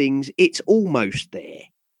these things, it's almost there.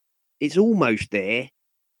 It's almost there.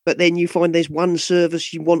 But then you find there's one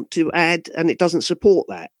service you want to add and it doesn't support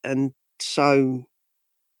that. And so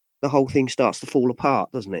the whole thing starts to fall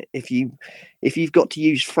apart, doesn't it? If you've got to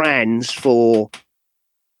use Franz for,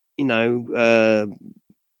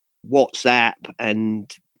 WhatsApp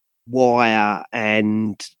and Wire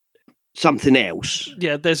and something else.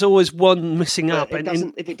 Yeah, there's always one missing app.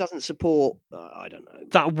 If it doesn't support, I don't know,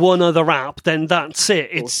 that one other app, then that's it.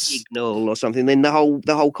 It's Signal or something. Then the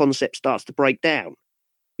whole concept starts to break down.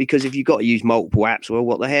 Because if you've got to use multiple apps, well,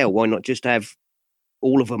 what the hell? Why not just have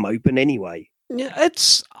all of them open anyway? Yeah,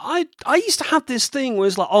 I used to have this thing where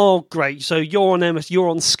it's like, oh, great, so you're on you're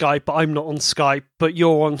on Skype, but I'm not on Skype, but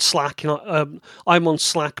you're on Slack, and I'm on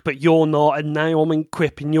Slack, but you're not, and now I'm in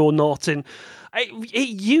Quip and you're not, and it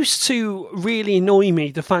used to really annoy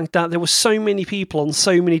me, the fact that there were so many people on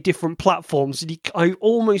so many different platforms, and I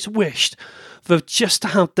almost wished for just to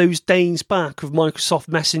have those days back of Microsoft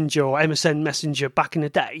Messenger or MSN Messenger back in the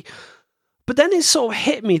day. But then it sort of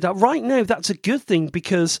hit me that right now that's a good thing,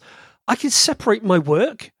 because I can separate my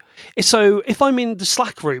work. So if I'm in the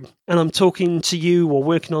Slack room and I'm talking to you or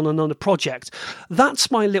working on another project,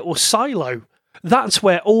 that's my little silo. That's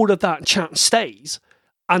where all of that chat stays.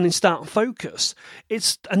 And it's that focus.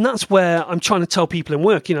 And that's where I'm trying to tell people in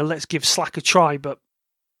work, let's give Slack a try, but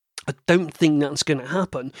I don't think that's going to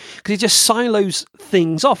happen, because it just silos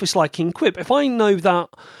things off. It's like in Quip. If I know that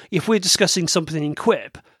if we're discussing something in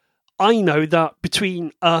Quip, I know that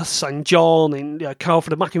between us and John and Carl for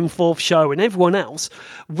the Back and Forth show and everyone else,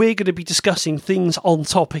 we're going to be discussing things on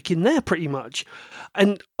topic in there pretty much.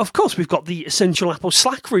 And of course, we've got the Essential Apple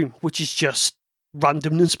Slack room, which is just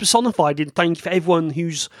randomness personified. And thank you for everyone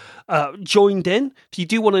who's joined in. If you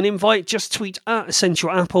do want an invite, just tweet at Essential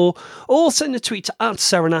Apple or send a tweet to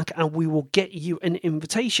 @Saranac and we will get you an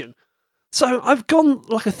invitation. So I've gone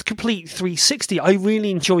like a complete 360. I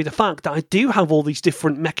really enjoy the fact that I do have all these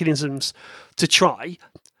different mechanisms to try,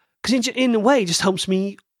 because in a way it just helps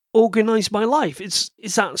me organise my life. Is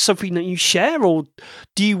that something that you share, or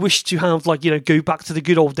do you wish to have go back to the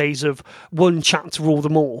good old days of one chat to rule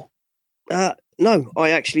them all? No,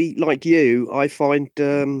 I actually, like you, I find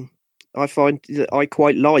that I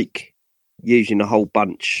quite like using a whole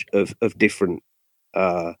bunch of different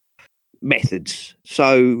methods.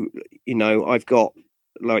 So, I've got,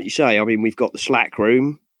 like you say, we've got the Slack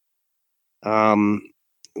room,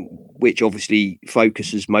 which obviously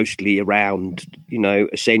focuses mostly around,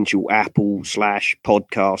 Essential Apple /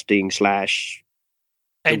 podcasting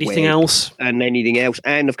 / anything else. And anything else.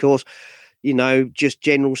 And of course, just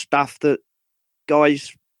general stuff that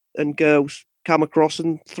guys and girls come across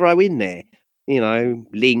and throw in there,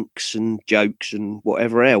 links and jokes and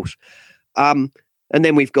whatever else. And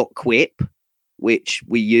then we've got Quip, which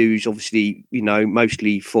we use, obviously,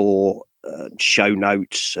 mostly for show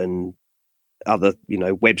notes and other,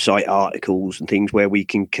 website articles and things where we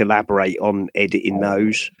can collaborate on editing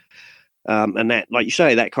those. And that, like you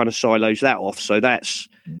say, that kind of silos that off. So that's,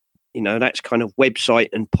 that's kind of website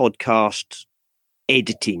and podcast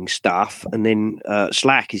editing stuff. And then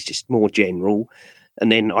Slack is just more general. And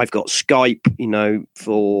then I've got Skype,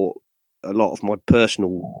 for a lot of my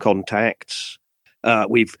personal contacts.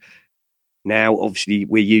 We're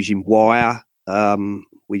using Wire.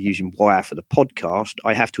 We're using Wire for the podcast.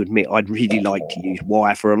 I have to admit, I'd really like to use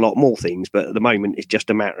Wire for a lot more things, but at the moment, it's just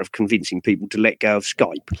a matter of convincing people to let go of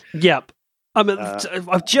Skype. Yep.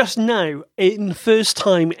 I've just now, in the first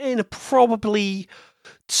time in probably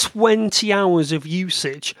 20 hours of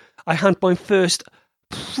usage, I had my first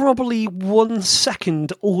probably 1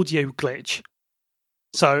 second audio glitch.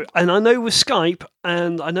 So, and I know with Skype,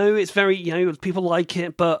 and I know it's very, people like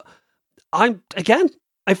it, but I'm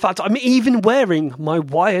even wearing my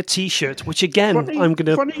Wire t-shirt, which again, I'm going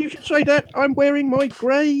to... Funny you should say that. I'm wearing my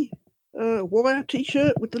grey Wire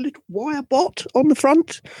t-shirt with the little Wire bot on the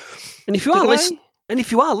front. And if you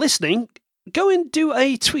are listening, go and do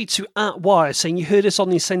a tweet to @Wire saying you heard us on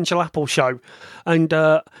the Essential Apple show. And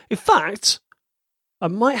in fact, I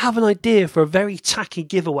might have an idea for a very tacky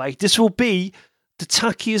giveaway. This will be the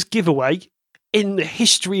tackiest giveaway in the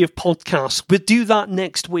history of podcasts. We'll do that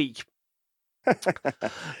next week.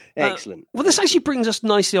 Excellent. Well, this actually brings us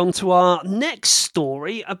nicely on to our next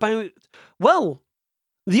story about, the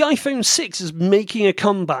iPhone 6 is making a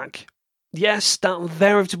comeback. Yes, that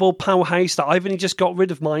veritable powerhouse that I've only just got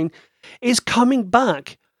rid of mine is coming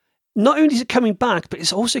back. Not only is it coming back, but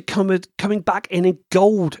it's also coming back in a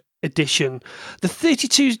gold edition. The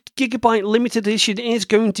 32GB limited edition is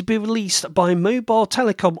going to be released by mobile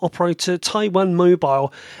telecom operator Taiwan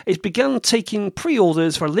Mobile. It's begun taking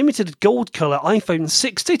pre-orders for a limited gold colour iPhone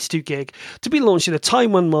 6 32GB to be launched in the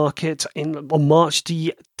Taiwan market on March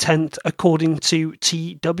the 10th, according to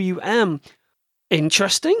TWM.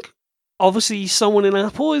 Interesting. Obviously, someone in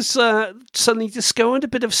Apple has suddenly discovered a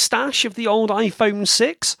bit of stash of the old iPhone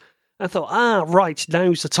 6. I thought, right,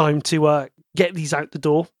 now's the time to get these out the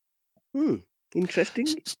door. Interesting.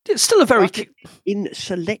 It's still a very... in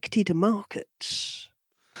selected markets.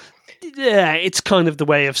 Yeah, it's kind of the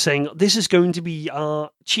way of saying, this is going to be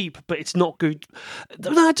cheap, but it's not good.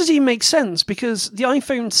 That doesn't even make sense, because the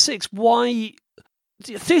iPhone 6, why...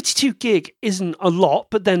 32 gig isn't a lot,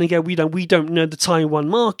 but then again, we don't know the Taiwan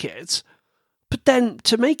market. But then,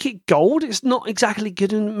 to make it gold, it's not exactly going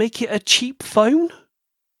to make it a cheap phone?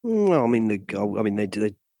 Well, the gold...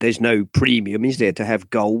 there's no premium, is there, to have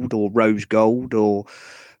gold or rose gold or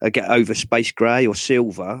get over space grey or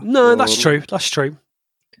silver? No, that's true. That's true.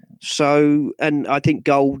 So, and I think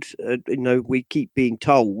gold, we keep being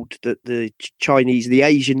told that the Chinese, the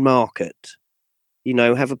Asian market,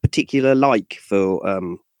 have a particular like for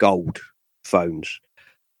gold phones.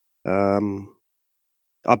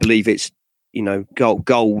 I believe it's,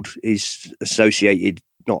 gold is associated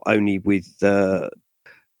not only with,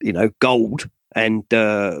 gold and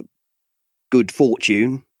good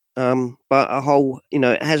fortune, but a whole,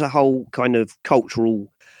 it has a whole kind of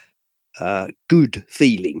cultural good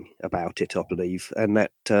feeling about it, I believe. And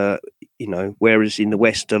that, whereas in the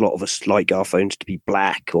West, a lot of us like our phones to be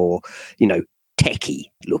black or, techie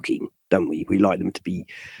looking, don't we? We like them to be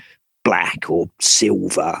black or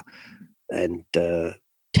silver. and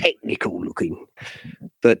technical looking.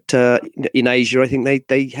 But in Asia, I think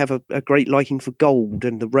they have a great liking for gold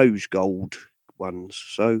and the rose gold ones.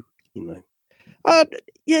 So,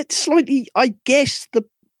 slightly. I guess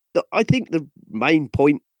I think the main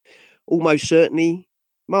point, almost certainly,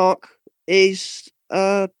 Mark, is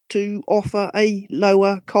to offer a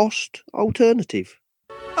lower cost alternative.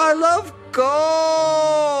 I love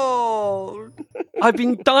gold. I've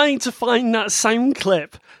been dying to find that sound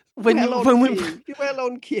clip. You're well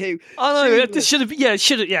on cue. I know. This should have. Yeah,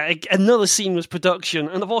 another seamless production,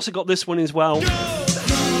 and I've also got this one as well.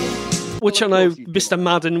 Which I know Mr.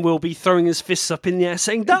 Madden will be throwing his fists up in the air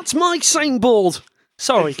saying, "That's my soundboard."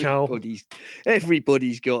 Sorry, Carl.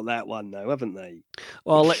 Everybody's got that one, though, haven't they?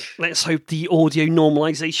 Well, let's hope the audio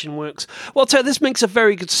normalization works. Well, Ted, this makes a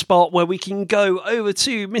very good spot where we can go over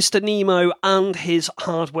to Mr. Nemo and his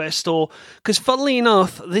hardware store, because funnily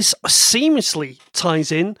enough, this seamlessly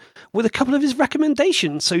ties in with a couple of his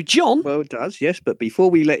recommendations. So, John... Well, it does, yes, but before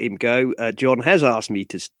we let him go, John has asked me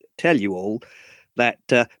to tell you all that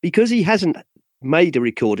because he hasn't made a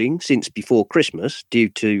recording since before Christmas due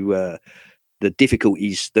to... the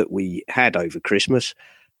difficulties that we had over Christmas.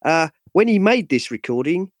 When he made this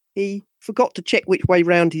recording, he forgot to check which way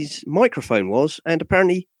round his microphone was, and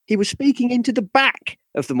apparently he was speaking into the back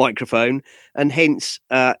of the microphone, and hence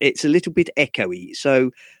it's a little bit echoey.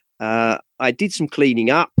 So I did some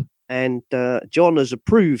cleaning up, and John has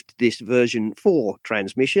approved this version 4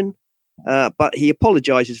 transmission, but he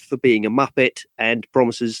apologises for being a muppet and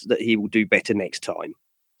promises that he will do better next time.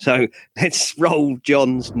 So let's roll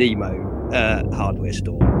John's Nemo hardware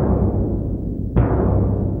store.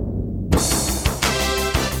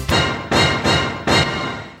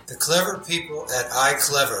 The clever people at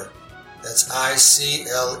iClever, that's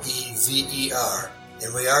ICLEVER,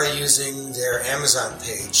 and we are using their Amazon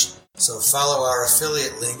page, so follow our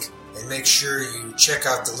affiliate link and make sure you check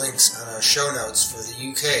out the links on our show notes for the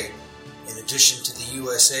UK, in addition to the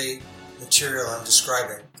USA material I'm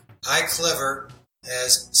describing. iClever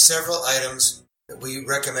has several items that we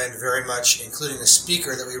recommend very much, including a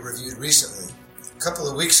speaker that we reviewed recently. A couple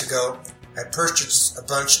of weeks ago, I purchased a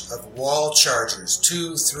bunch of wall chargers,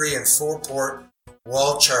 2, 3, and 4-port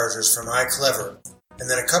wall chargers from iClever. And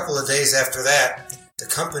then a couple of days after that, the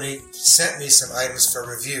company sent me some items for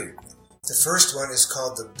review. The first one is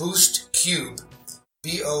called the Boost Cube,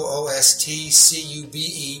 BOOSTCUBE,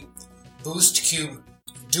 Boost Cube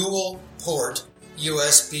Dual Port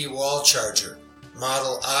USB Wall Charger,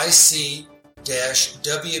 model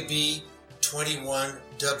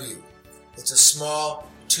IC-WB21W. It's a small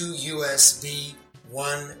 2 USB,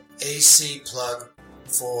 1 AC plug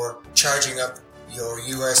for charging up your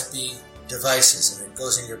USB devices. And it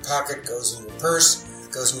goes in your pocket, goes in your purse,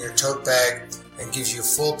 goes in your tote bag, and gives you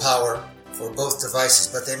full power for both devices.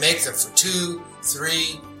 But they make them for 2,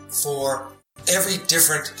 3, 4, every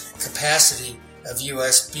different capacity of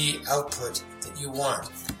USB output that you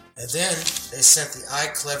want. And then they sent the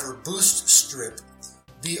iClever Boost Strip,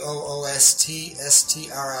 BOOSTSTRIP,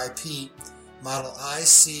 model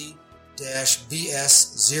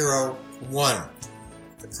IC-BS01.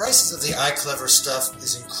 The prices of the iClever stuff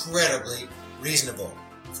is incredibly reasonable.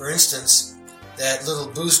 For instance, that little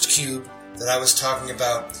Boost Cube that I was talking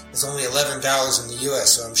about is only $11 in the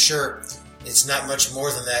US, so I'm sure it's not much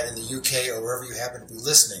more than that in the UK or wherever you happen to be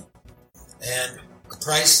listening. And the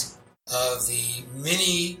price of the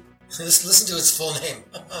Mini, listen to its full name,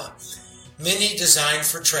 Mini Designed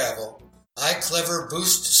for Travel, iClever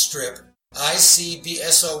Boost Strip,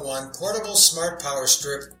 IC-BS01 Portable Smart Power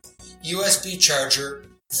Strip, USB Charger,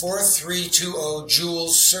 4320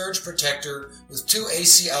 Joules Surge Protector with 2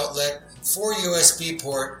 AC outlet, 4 USB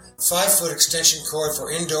port, 5-foot extension cord for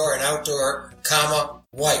indoor and outdoor,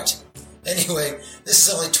 white. Anyway, this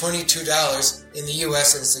is only $22 in the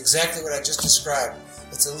US, and it's exactly what I just described.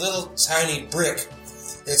 It's a little tiny brick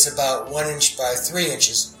that's about 1 inch by 3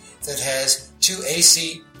 inches that has 2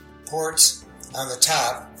 AC ports on the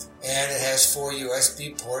top, and it has 4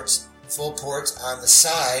 USB ports, full ports on the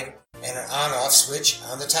side, and an on-off switch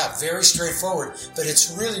on the top. Very straightforward, but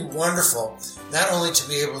it's really wonderful not only to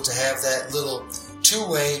be able to have that little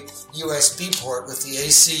 2-way USB port with the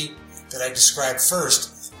AC that I described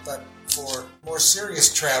first, but for more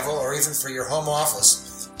serious travel or even for your home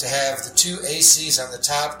office to have the 2 ACs on the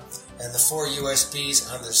top and the 4 USBs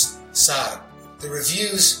on the side. The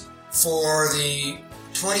reviews for the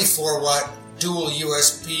 24-watt dual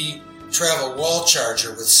USB travel wall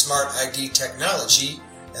charger with Smart ID technology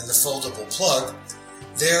and the foldable plug,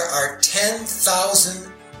 there are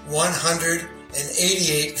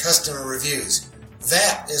 10,188 customer reviews.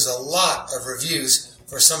 That is a lot of reviews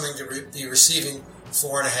for something to be receiving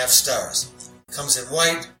 4.5 stars. Comes in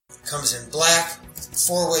white, comes in black,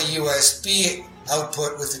 4-way USB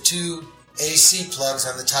output with the 2 AC plugs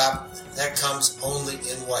on the top. That comes only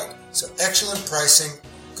in white. So excellent pricing,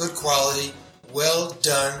 good quality, well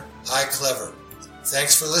done, iClever.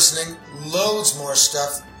 Thanks for listening. Loads more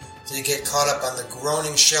stuff till you get caught up on the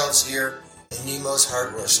groaning shelves here in Nemo's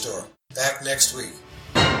hardware store. Back next week.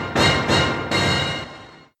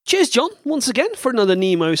 Cheers, John, once again for another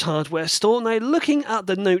Nemo's hardware store. Now, looking at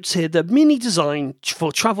the notes here, the mini design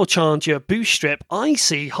for travel charger boost strip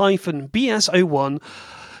IC-BS01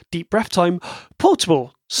 deep breath time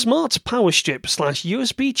portable smart power strip /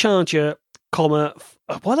 USB charger, comma,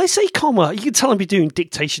 why did I say comma? You can tell I'll be doing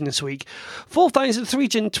dictation this week.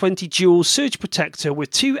 4320 dual surge protector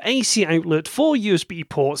with 2 AC outlet, 4 USB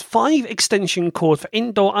ports, 5 extension cord for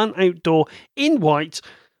indoor and outdoor in white.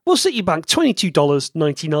 Will set you back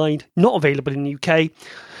 $22.99, not available in the UK.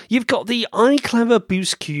 You've got the iClever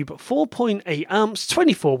Boost Cube 4.8 amps,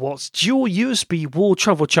 24 watts, dual USB wall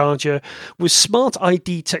travel charger with Smart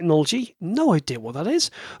ID technology, no idea what that is,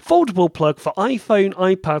 foldable plug for iPhone,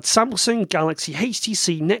 iPad, Samsung, Galaxy,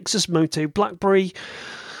 HTC, Nexus, Moto, BlackBerry,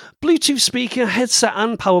 Bluetooth speaker, headset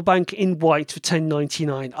and power bank in white for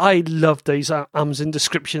 $10.99. I love those Amazon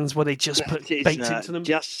descriptions where they just put bait into them.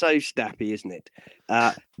 Just so snappy, isn't it?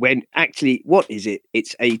 When actually, what is it?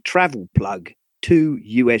 It's a travel plug to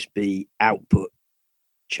USB output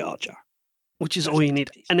charger. Which is all you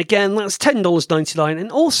need. And again, that's $10.99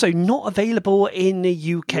 and also not available in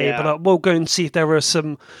the UK. Yeah. But we'll go and see if there are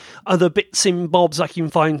some other bits and bobs I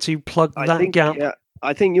can find to plug that gap. Yeah.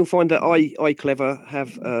 I think you'll find that iClever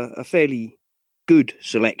have a fairly good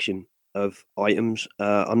selection of items.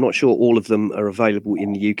 I'm not sure all of them are available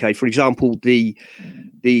in the UK. For example, the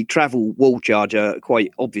travel wall charger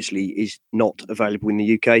quite obviously is not available in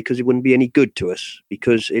the UK because it wouldn't be any good to us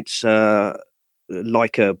because it's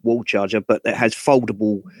like a wall charger, but it has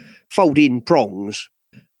fold-in prongs,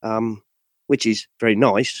 which is very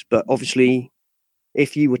nice. But obviously,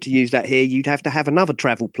 if you were to use that here, you'd have to have another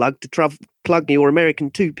travel plug to plug your American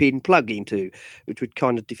 2-pin plug into, which would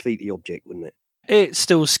kind of defeat the object, wouldn't it? It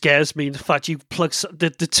still scares me, the fact you plug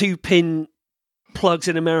the 2-pin plugs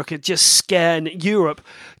in America in Europe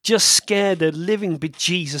just scare the living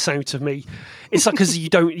bejesus out of me. It's like because you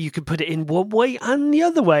can put it in one way and the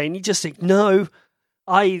other way, and you just think, no,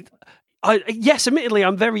 yes, admittedly,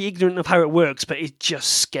 I'm very ignorant of how it works, but it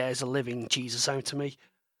just scares the living Jesus out of me.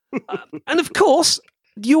 And of course,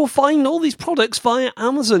 you'll find all these products via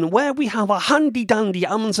Amazon, where we have a handy dandy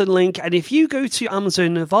Amazon link. And if you go to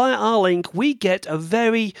Amazon via our link, we get a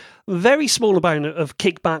very, very small amount of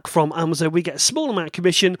kickback from Amazon. We get a small amount of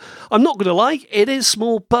commission. I'm not going to lie, it is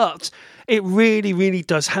small, but it really, really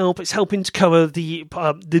does help. It's helping to cover the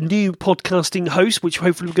new podcasting host, which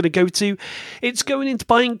hopefully we're going to go to. It's going into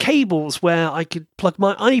buying cables where I could plug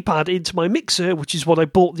my iPad into my mixer, which is what I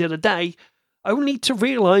bought the other day, only to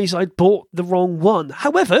realise I'd bought the wrong one.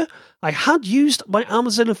 However, I had used my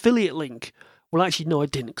Amazon affiliate link. Well, actually, no, I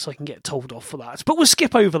didn't, because I can get told off for that. But we'll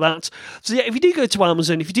skip over that. So yeah, if you do go to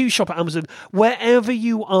Amazon, if you do shop at Amazon, wherever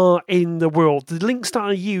you are in the world, the links that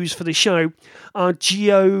I use for the show are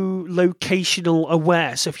geolocational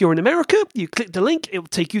aware. So if you're in America, you click the link, it will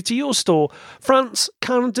take you to your store. France,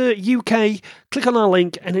 Canada, UK, click on our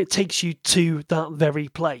link, and it takes you to that very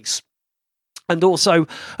place. And also,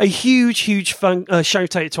 a huge shout out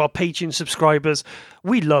to our Patreon subscribers.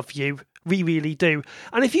 We love you. We really do.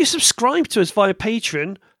 And if you subscribe to us via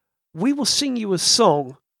Patreon, we will sing you a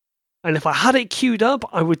song. And if I had it queued up,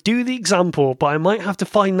 I would do the example, but I might have to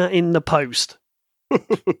find that in the post.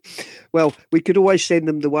 Well, we could always send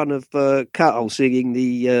them the one of Carl singing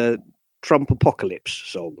the Trump Apocalypse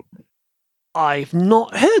song. I've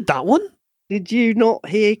not heard that one. Did you not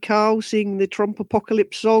hear Carl sing the Trump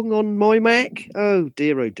Apocalypse song on my Mac? Oh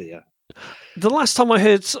dear. The last time I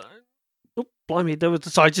heard... Oh, blimey,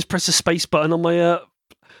 I just pressed the space button on my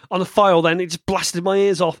on the file then, it just blasted my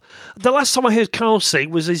ears off. The last time I heard Carl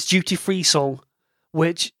sing was his Duty Free song,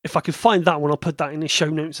 which, if I could find that one, I'll put that in the show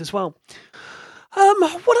notes as well.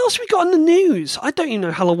 What else we got in the news? I don't even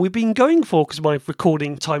know how long we've been going for because my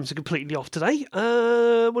recording times are completely off today.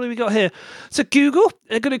 What have we got here? So Google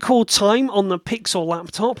are going to call time on the Pixel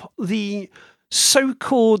laptop. The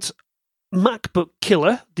so-called MacBook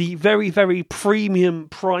killer, the very, very premium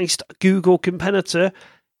priced Google competitor,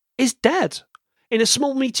 is dead. In a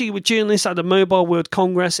small meeting with journalists at the Mobile World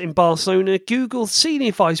Congress in Barcelona, Google's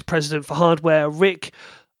senior vice president for hardware, Rick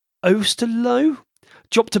Osterloh,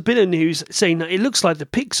 dropped a bit of news saying that it looks like the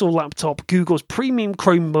Pixel laptop, Google's premium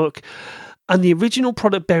Chromebook, and the original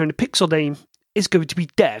product bearing the Pixel name is going to be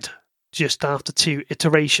dead just after 2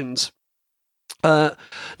 iterations. Now,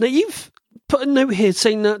 you've put a note here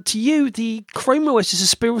saying that to you, the Chrome OS is a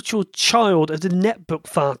spiritual child of the netbook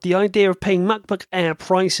fad. The idea of paying MacBook Air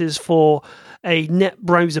prices for a net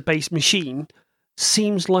browser-based machine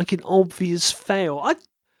seems like an obvious fail.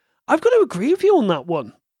 I've got to agree with you on that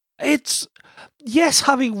one. It's, yes,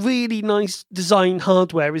 having really nice design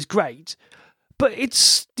hardware is great, but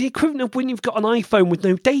it's the equivalent of when you've got an iPhone with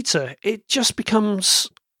no data. It just becomes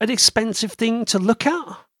an expensive thing to look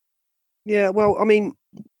at. Yeah, well, I mean,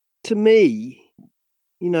 to me,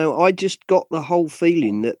 I just got the whole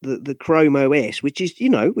feeling that the Chrome OS, which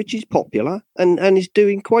is popular and is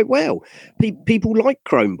doing quite well. People like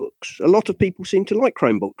Chromebooks. A lot of people seem to like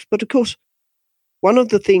Chromebooks. But of course, one of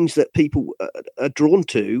the things that people are drawn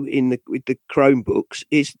to with the Chromebooks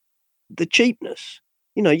is the cheapness.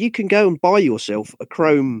 You can go and buy yourself a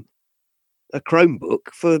Chromebook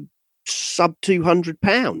for sub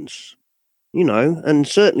 £200. And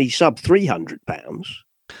certainly sub £300.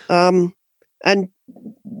 And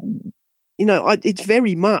it's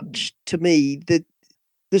very much to me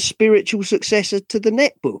the spiritual successor to the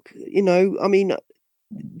netbook. I mean,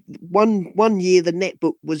 one year the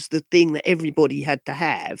netbook was the thing that everybody had to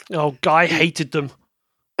have. Oh, Guy hated them.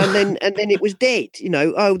 And then it was dead.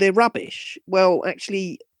 Oh, they're rubbish. Well,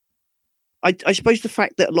 actually, I suppose the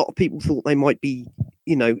fact that a lot of people thought they might be,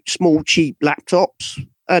 small, cheap laptops,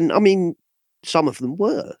 and I mean, some of them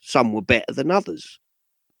were. Some were better than others.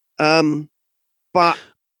 But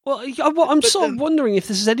I'm sort of wondering if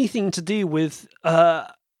this has anything to do with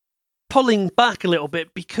pulling back a little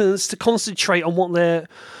bit, because to concentrate on not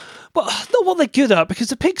what they're good at, because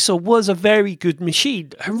the Pixel was a very good machine,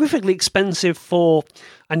 horrifically expensive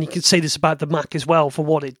and you could say this about the Mac as well, for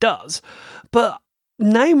what it does. But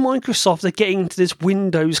now Microsoft are getting into this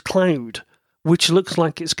Windows cloud, which looks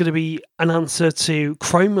like it's going to be an answer to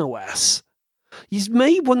Chrome OS. You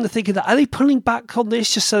may wonder, thinking that, are they pulling back on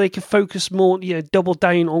this just so they can focus more, double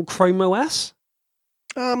down on Chrome OS?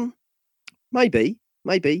 Maybe.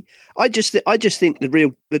 I just think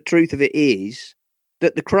the truth of it is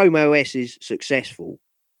that the Chrome OS is successful.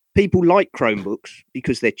 People like Chromebooks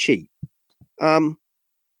because they're cheap. And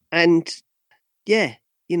yeah,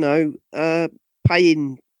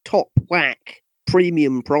 paying top whack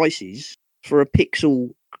premium prices for a Pixel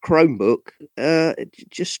Chromebook, it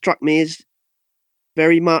just struck me as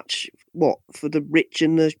very much for the rich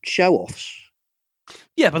and the show-offs.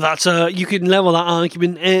 Yeah, but that's you can level that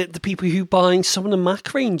argument at the people who buy some of the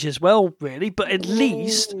Mac range as well, really. But at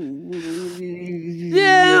least,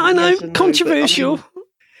 yeah, I know, controversial.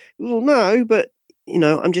 No, but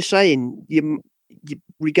I'm just saying, you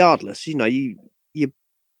regardless, you're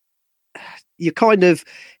kind of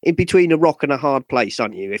in between a rock and a hard place,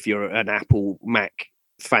 aren't you? If you're an Apple Mac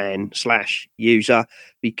fan / user,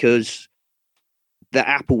 because the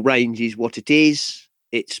Apple range is what it is.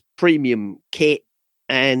 It's premium kit,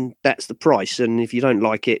 and that's the price. And if you don't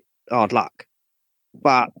like it, hard luck.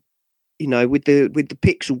 But with the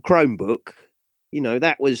Pixel Chromebook,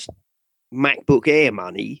 that was MacBook Air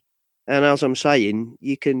money. And as I'm saying,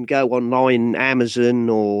 you can go online, Amazon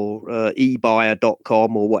or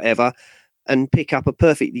eBuyer.com or whatever, and pick up a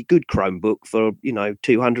perfectly good Chromebook for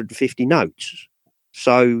 250 notes.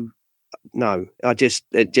 So no,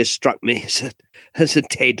 it just struck me as a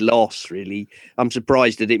dead loss, really. I'm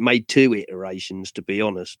surprised that it made 2 iterations, to be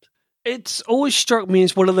honest. It's always struck me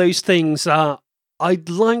as one of those things that I'd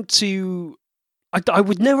like to... I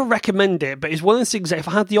would never recommend it, but it's one of those things that if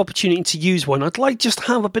I had the opportunity to use one, I'd like just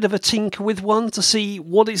have a bit of a tinker with one to see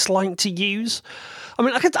what it's like to use. I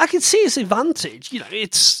mean, I could see its advantage.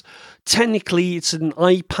 It's... Technically, it's an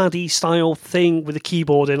iPad-y style thing with a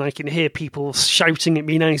keyboard, and I can hear people shouting at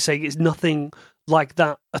me now saying it's nothing like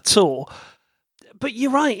that at all. But you're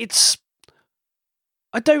right, it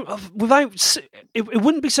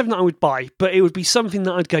wouldn't be something that I would buy, but it would be something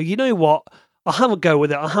that I'd go, you know what, I'll have a go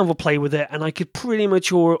with it, I'll have a play with it, and I could pretty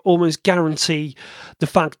much almost guarantee the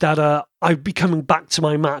fact that I'd be coming back to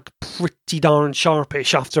my Mac pretty darn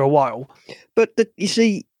sharpish after a while. But you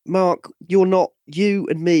see, Mark, you and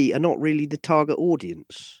me are not really the target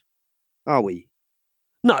audience, are we?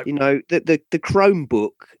 No. The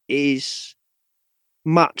Chromebook is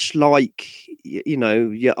much like, your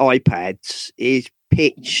iPads, is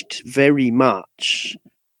pitched very much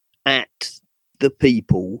at the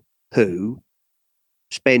people who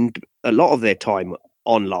spend a lot of their time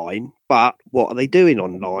online. But what are they doing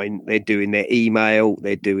online? They're doing their email,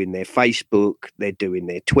 they're doing their Facebook, they're doing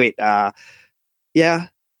their Twitter. Yeah.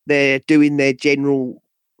 They're doing their general,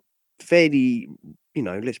 fairly,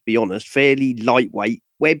 let's be honest, fairly lightweight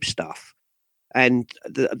web stuff. And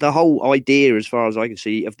the whole idea, as far as I can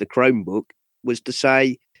see, of the Chromebook was to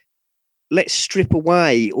say, let's strip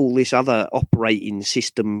away all this other operating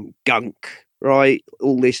system gunk, right?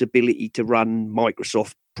 All this ability to run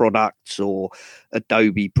Microsoft products or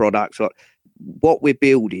Adobe products. What we're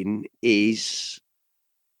building is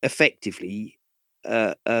effectively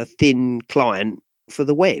a thin client for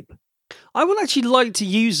the web. I would actually like to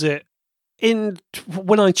use it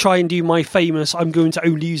when I try and do my famous I'm going to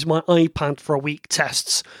only use my iPad for a week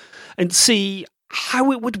tests and see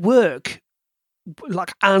how it would work,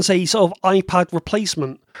 like as a sort of iPad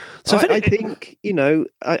replacement. So I think,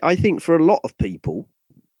 I think for a lot of people,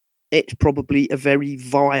 it's probably a very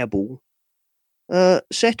viable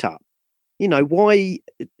setup. Why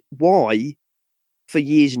for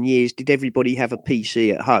years and years did everybody have a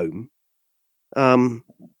PC at home?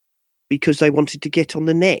 Because they wanted to get on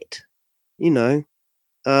the net, and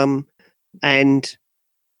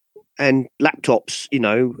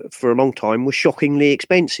laptops, for a long time were shockingly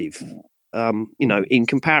expensive, in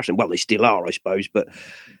comparison. Well, they still are, I suppose, but,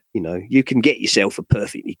 you can get yourself a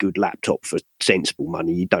perfectly good laptop for sensible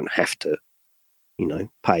money. You don't have to,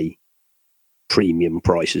 pay premium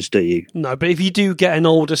prices, do you? No, but if you do get an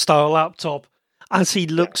older style laptop, as he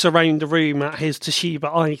looks around the room at his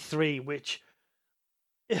Toshiba i3, which...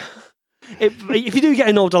 If you do get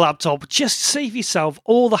an older laptop, just save yourself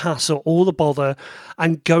all the hassle, all the bother,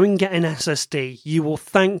 and go and get an SSD. You will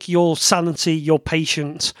thank your sanity, your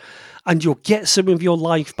patience, and you'll get some of your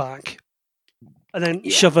life back. And then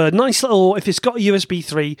shove a nice little, if it's got a USB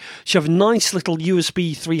 3, shove a nice little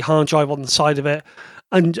USB 3 hard drive on the side of it,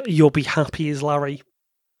 and you'll be happy as Larry.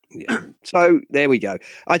 Yeah. So there we go.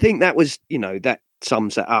 I think that was, that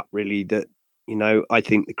sums it up really, that, I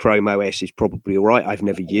think the Chrome OS is probably all right. I've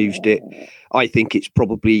never used it. I think it's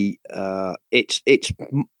probably, it's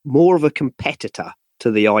more of a competitor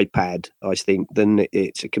to the iPad, I think, than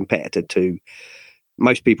it's a competitor to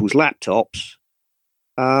most people's laptops.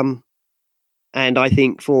 And I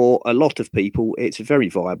think for a lot of people, it's a very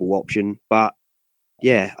viable option. But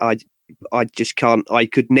yeah, I just can't. I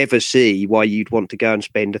could never see why you'd want to go and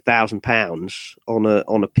spend £1,000 on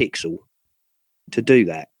a Pixel to do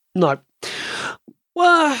that. No.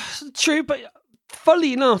 Well, true, but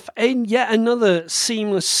funnily enough, in yet another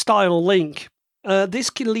seamless style link, this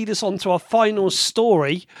can lead us on to our final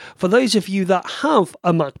story. For those of you that have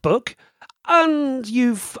a MacBook and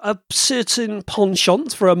you've a certain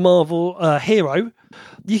penchant for a Marvel hero,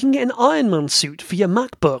 you can get an Iron Man suit for your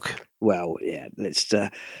MacBook. Well, yeah,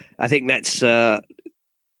 I think that's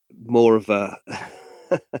more of a...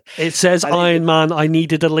 It says Iron Man. I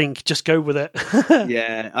needed a link. Just go with it.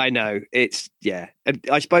 Yeah, I know. And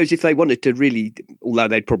I suppose if they wanted to really, although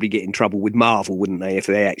they'd probably get in trouble with Marvel, wouldn't they, if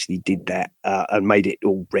they actually did that and made it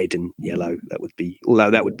all red and yellow? That would be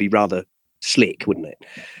rather slick, wouldn't it?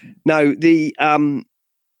 No, the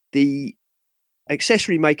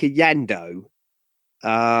accessory maker Yando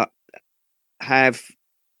have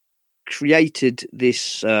created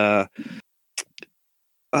this thing.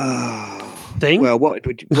 Well, what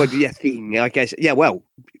would be a thing? I guess. Yeah. Well,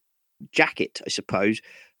 jacket, I suppose.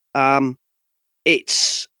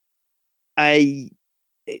 It's a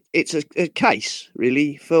case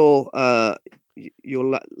really for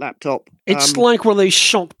your laptop. It's like one of those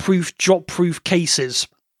shock-proof, drop-proof cases.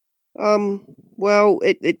 Well,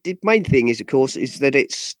 the main thing is, of course, is that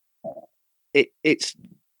it's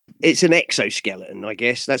an exoskeleton, I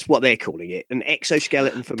guess. That's what they're calling it. An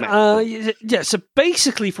exoskeleton for MacBook. Yeah, so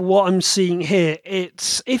basically for what I'm seeing here,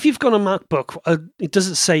 it's if you've got a MacBook, it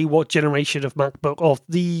doesn't say what generation of MacBook, or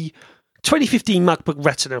the 2015 MacBook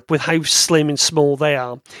Retina, with how slim and small they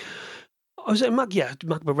are. Oh, is it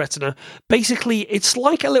MacBook Retina. Basically, it's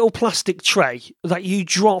like a little plastic tray that you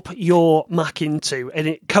drop your Mac into, and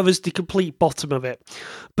it covers the complete bottom of it.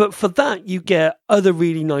 But for that, you get other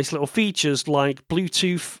really nice little features like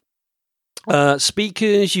Bluetooth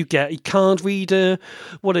speakers, you get a card reader.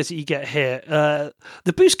 What is it you get here?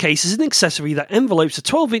 The boost case is an accessory that envelopes a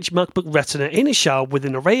 12-inch MacBook Retina in a shell with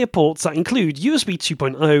an array of ports that include USB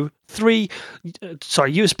 2.0,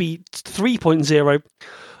 USB 3.0.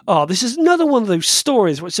 Oh, this is another one of those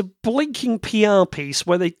stories where it's a blinking PR piece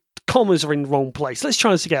where the commas are in the wrong place. Let's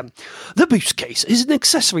try this again. The boost case is an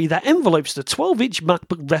accessory that envelopes the 12-inch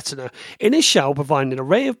MacBook Retina in a shell, providing an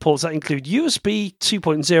array of ports that include USB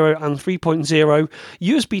 2.0 and 3.0,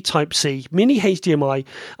 USB Type-C, mini HDMI,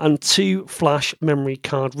 and 2 flash memory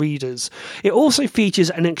card readers. It also features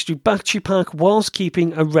an extra battery pack whilst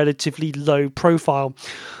keeping a relatively low profile.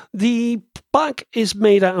 The back is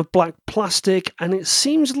made out of black plastic, and it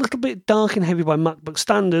seems a little bit dark and heavy by MacBook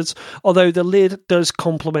standards, although the lid does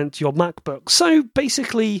complement your MacBook. So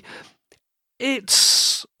basically,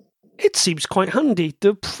 it's it seems quite handy.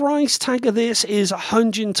 The price tag of this is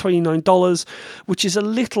 $129, which is a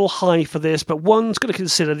little high for this, but one's got to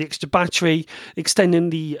consider the extra battery, extending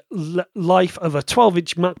the life of a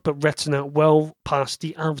 12-inch MacBook Retina well past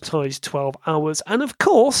the advertised 12 hours. And of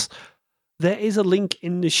course, there is a link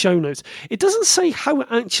in the show notes. It doesn't say how it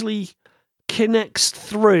actually connects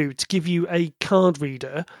through to give you a card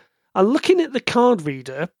reader. And looking at the card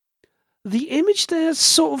reader, the image there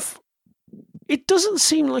sort of, it doesn't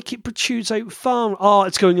seem like it protrudes out far. Oh,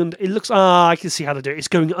 it's going under. It looks. I can see how to do it. It's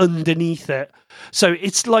going underneath it. So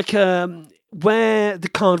it's like where the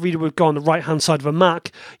card reader would go on the right-hand side of a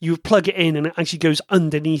Mac, you would plug it in and it actually goes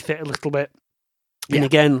underneath it a little bit. Yeah. And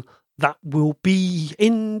again, that will be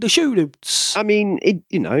in the show notes. I mean,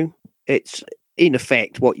 it's in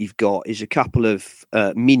effect what you've got is a couple of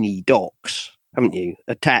mini docks, haven't you,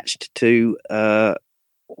 attached to a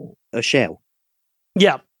shell.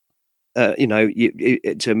 Yeah. You've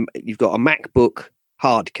got a MacBook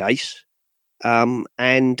hard case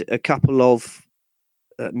and a couple of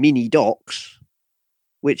mini docks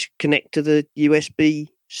which connect to the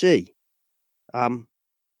USB-C.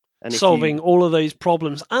 And solving all of those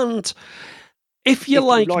problems. And if you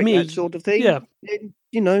like me, that sort of thing, yeah,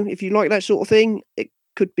 then, if you like that sort of thing, it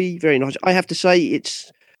could be very nice. I have to say,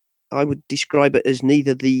 I would describe it as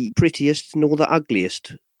neither the prettiest nor the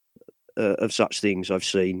ugliest of such things I've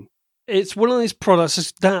seen. It's one of those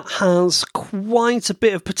products that has quite a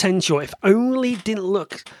bit of potential. If only it didn't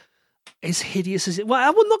look as hideous as it. Well,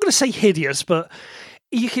 I'm not going to say hideous, but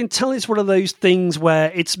you can tell it's one of those things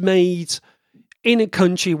where it's made in a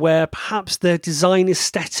country where perhaps their design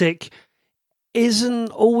aesthetic isn't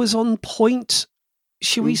always on point,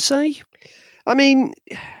 should we say? I mean,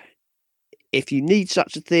 if you need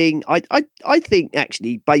such a thing, I think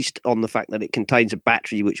actually, based on the fact that it contains a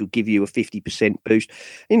battery which will give you a 50% boost,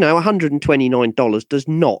 $129 does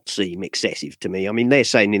not seem excessive to me. I mean, they're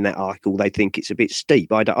saying in that article they think it's a bit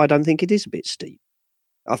steep. I don't think it is a bit steep.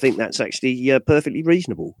 I think that's actually perfectly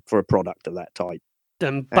reasonable for a product of that type.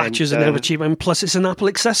 And batteries are never cheap, and plus it's an Apple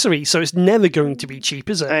accessory, so it's never going to be cheap,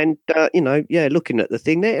 is it? And looking at the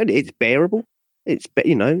thing there, it's bearable. It's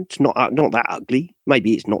it's not that ugly.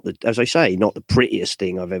 Maybe it's not as I say, not the prettiest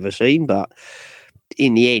thing I've ever seen, but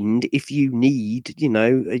in the end, if you need a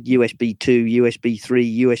USB 2, USB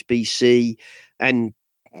 3, USB C, and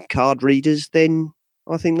card readers, then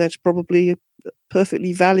I think that's probably a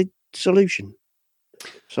perfectly valid solution.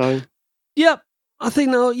 So, yeah, I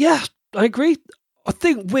think I agree. I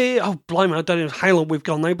think blimey, I don't know how long we've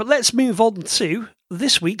gone now, but let's move on to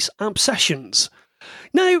this week's App Sessions.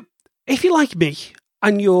 Now, if you're like me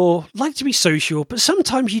and you're like to be social, but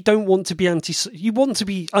sometimes you don't want to be you want to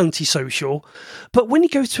be antisocial, but when you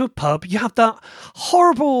go to a pub, you have that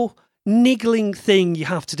horrible niggling thing you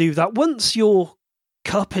have to do that once your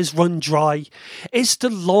cup has run dry. It's the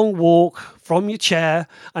long walk from your chair,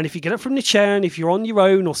 and if you get up from the chair and if you're on your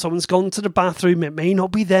own or someone's gone to the bathroom, it may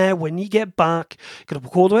not be there when you get back. You've got to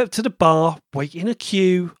walk all the way up to the bar, wait in a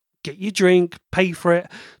queue, get your drink, pay for it,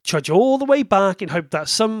 trudge all the way back and hope that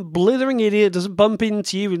some blithering idiot doesn't bump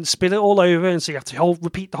into you and spill it all over, and so you have to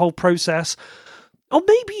repeat the whole process. Or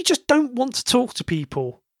maybe you just don't want to talk to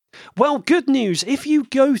people. Well, good news. If you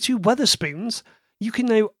go to Wetherspoons, you can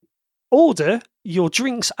now order your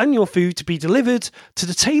drinks and your food to be delivered to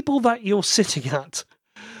the table that you're sitting at.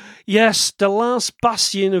 Yes, the last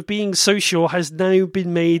bastion of being social has now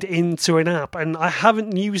been made into an app, and I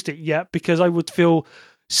haven't used it yet because I would feel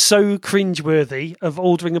so cringeworthy of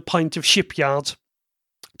ordering a pint of Shipyard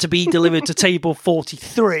to be delivered to table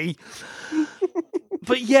 43.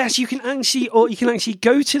 But yes, you can actually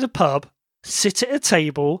go to the pub, sit at a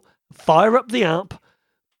table, fire up the app,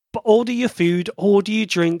 order your food, order your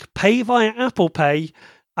drink, pay via Apple Pay,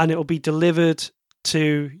 and it will be delivered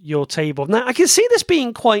to your table. Now, I can see this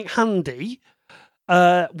being quite handy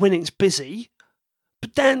when it's busy,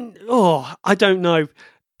 but then, I don't know.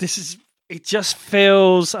 It just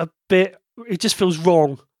feels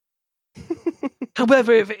wrong.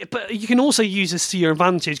 However, but you can also use this to your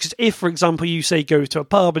advantage, because if, for example, you say go to a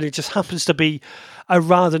pub and it just happens to be a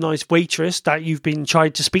rather nice waitress that you've been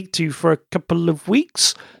trying to speak to for a couple of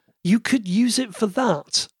weeks, you could use it for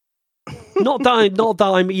that. Not that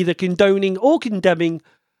I'm either condoning or condemning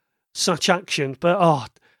such action, but I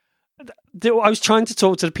was trying to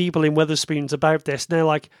talk to the people in Wetherspoons about this, and they're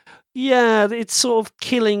like, yeah, it's sort of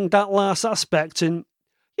killing that last aspect. And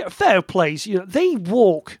fair play, they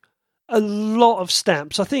walk a lot of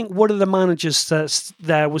steps. I think one of the managers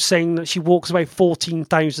there was saying that she walks about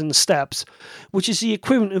 14,000 steps, which is the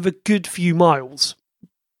equivalent of a good few miles.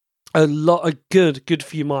 A good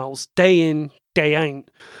few miles, day in, day out.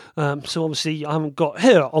 So obviously I haven't got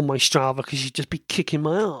her on my Strava because she'd just be kicking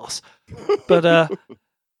my ass. But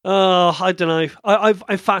I don't know. I've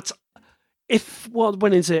in fact,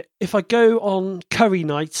 when is it? If I go on curry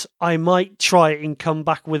night, I might try it and come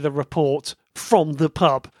back with a report from the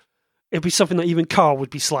pub. It'd be something that even Carl would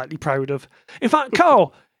be slightly proud of. In fact,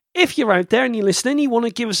 Carl, if you're out there and you're listening, you want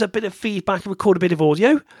to give us a bit of feedback and record a bit of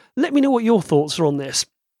audio, let me know what your thoughts are on this.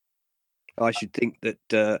 I should think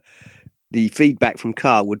that the feedback from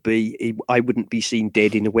Carl would be I wouldn't be seen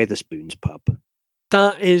dead in a Wetherspoons pub.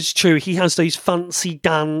 That is true. He has those fancy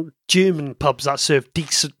Dan German pubs that serve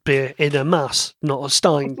decent beer in a mass, not a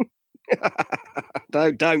stein.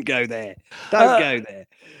 Don't go there. Don't go there.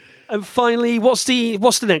 And finally, what's the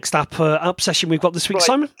next app session we've got this week,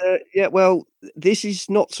 Simon? Yeah, well, this is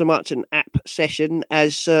not so much an app session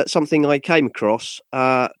as something I came across.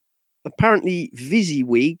 Apparently,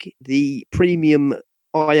 VisiWig, the premium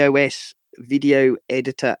iOS video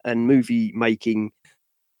editor and movie making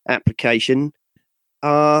application,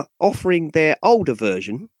 are offering their older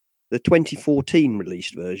version, the 2014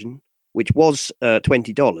 released version, which was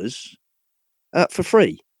 $20, for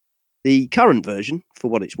free. The current version, for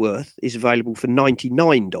what it's worth, is available for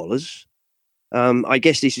 $99. I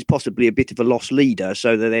guess this is possibly a bit of a lost leader,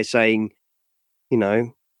 so that they're saying,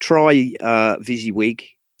 try VisiWig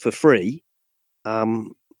for free,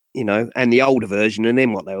 and the older version, and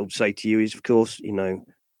then what they'll say to you is, of course,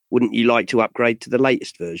 wouldn't you like to upgrade to the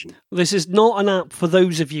latest version? This is not an app for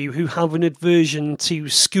those of you who have an aversion to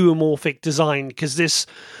skeuomorphic design, because this,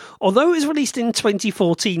 although it was released in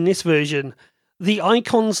 2014, this version, the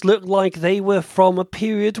icons look like they were from a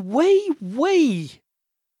period way, way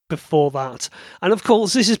before that. And of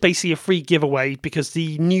course, this is basically a free giveaway because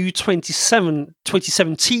the new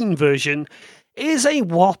 2017 version is a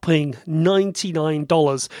whopping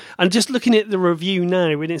 $99. And just looking at the review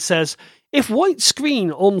now, and it says, if white screen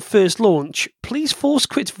on first launch, please force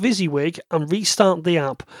quit VisiWig and restart the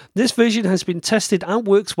app. This version has been tested and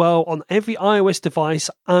works well on every iOS device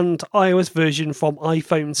and iOS version from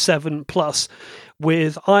iPhone 7 Plus,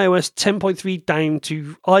 with iOS 10.3 down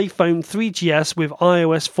to iPhone 3GS with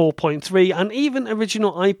iOS 4.3, and even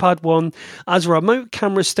original iPad 1 as a remote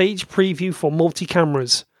camera stage preview for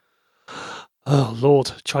multi-cameras. Oh, Lord,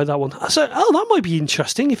 try that one. So, that might be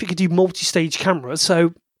interesting if you could do multi-stage cameras,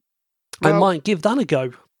 so I might give that a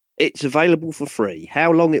go. It's available for free.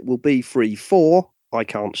 How long it will be free for, I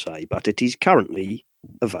can't say, but it is currently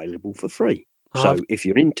available for free. So if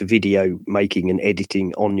you're into video making and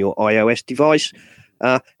editing on your iOS device,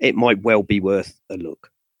 it might well be worth a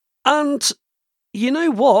look. And you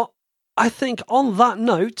know what? I think on that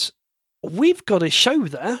note, we've got a show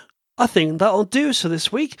there. I think that'll do us for this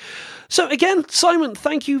week. So again, Simon,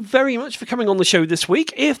 thank you very much for coming on the show this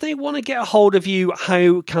week. If they want to get a hold of you,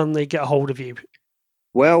 how can they get a hold of you?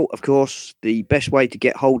 Well, of course, the best way to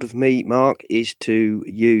get hold of me, Mark, is to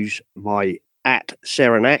use my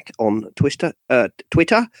 @Serenak on Twitter,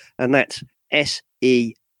 and that's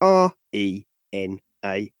SERENAK.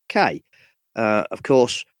 Of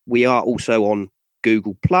course, we are also on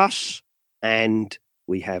Google Plus, and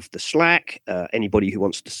we have the Slack. Anybody who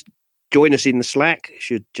wants to join us in the Slack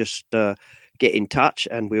should just get in touch,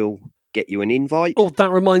 and we'll get you an invite. Oh,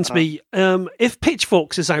 that reminds me. If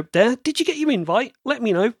Pitchforks is out there, did you get your invite? Let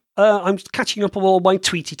me know. I'm catching up on all my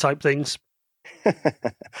tweety type things.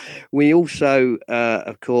 We also,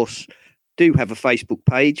 of course, do have a Facebook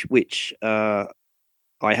page, which I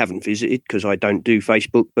haven't visited because I don't do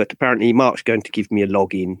Facebook, but apparently Mark's going to give me a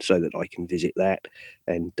login so that I can visit that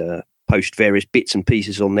and post various bits and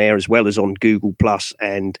pieces on there, as well as on Google Plus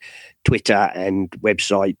and Twitter and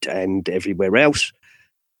website and everywhere else.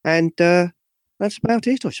 And that's about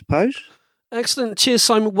it, I suppose. Excellent. Cheers,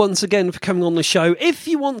 Simon, once again for coming on the show. If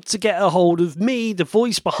you want to get a hold of me, the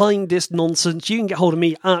voice behind this nonsense, you can get hold of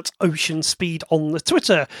me at Ocean Speed on the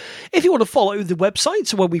Twitter. If you want to follow the website,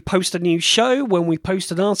 so when we post a new show, when we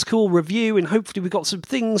post an article, review, and hopefully we've got some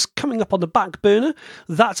things coming up on the back burner,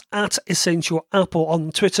 that's at Essential Apple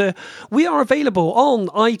on Twitter. We are available on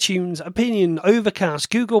iTunes, Opinion, Overcast,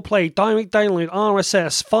 Google Play, Direct Download,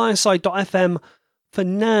 RSS, Fireside.fm for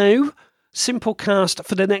now, Simplecast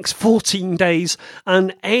for the next 14 days,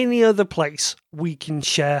 and any other place we can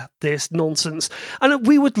share this nonsense. And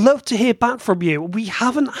we would love to hear back from you. We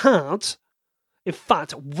haven't had... In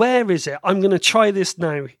fact, where is it? I'm going to try this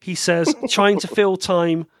now. He says, trying to fill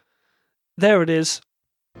time. There it is.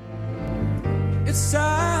 It's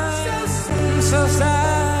sad, so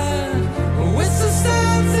sad. It's a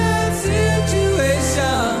sad situation.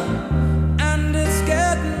 And it's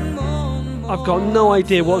getting more and more. I've got no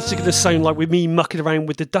idea what it's going to sound like with me mucking around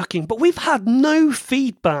with the ducking, but we've had no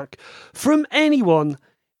feedback from anyone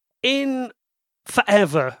in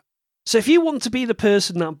forever. So if you want to be the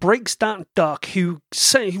person that breaks that duck, who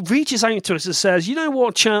reaches out to us and says, you know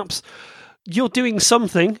what, chaps, you're doing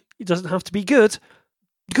something, it doesn't have to be good,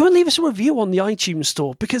 go and leave us a review on the iTunes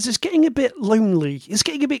store, because it's getting a bit lonely. It's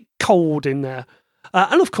getting a bit cold in there.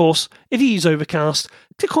 And of course, if you use Overcast,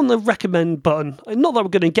 click on the recommend button. Not that we're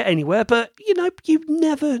going to get anywhere, but, you know, you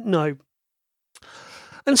never know.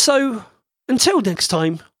 And so, until next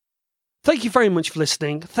time, thank you very much for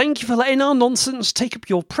listening. Thank you for letting our nonsense take up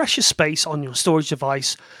your precious space on your storage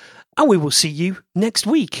device. And we will see you next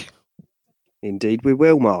week. Indeed we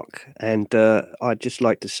will, Mark. And I'd just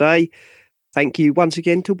like to say thank you once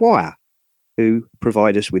again to Wire, who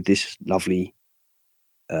provide us with this lovely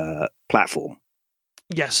platform.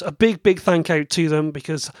 Yes, a big, big thank out to them,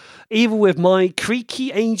 because even with my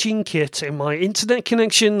creaky aging kit and my internet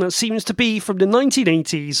connection that seems to be from the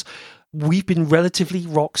 1980s, we've been relatively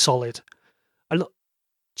rock solid. And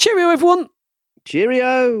cheerio, everyone!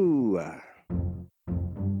 Cheerio!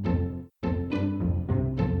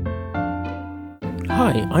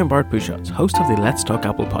 Hi, I'm Bart Buchholz, host of the Let's Talk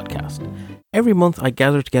Apple podcast. Every month I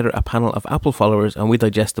gather together a panel of Apple followers and we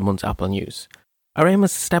digest the month's Apple news. Our aim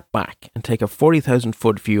is to step back and take a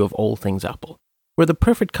 40,000-foot view of all things Apple. We're the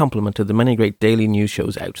perfect complement to the many great daily news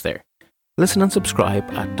shows out there. Listen and subscribe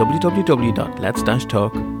at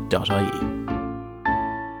www.lets-talk.ie.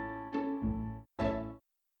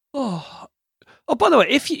 Oh, by the way,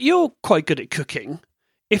 if you're quite good at cooking,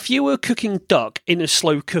 if you were cooking duck in a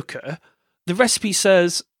slow cooker, the recipe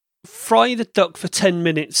says fry the duck for 10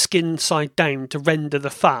 minutes skin side down to render the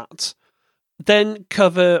fat. Then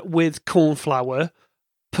cover with corn flour,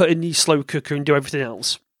 put in the slow cooker and do everything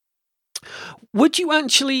else. Would you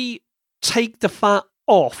actually take the fat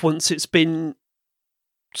off once it's been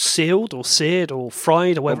sealed or seared or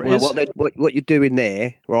fried or whatever it is? What you're doing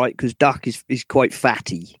there, right, because duck is quite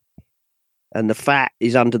fatty and the fat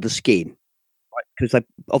is under the skin. Right? Because they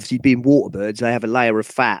obviously being water birds, they have a layer of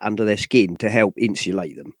fat under their skin to help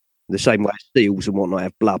insulate them. The same way as seals and whatnot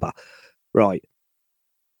have blubber. Right.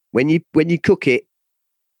 When you cook it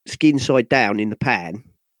skin side down in the pan,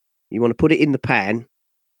 you want to put it in the pan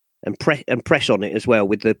and press on it as well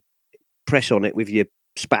with your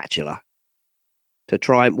spatula to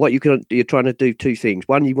try and you're trying to do two things.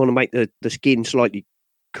 One, you want to make the skin slightly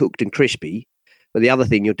cooked and crispy, but the other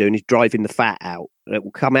thing you're doing is driving the fat out. It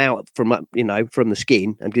will come out from the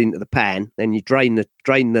skin and get into the pan. Then you drain the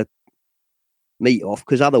meat off,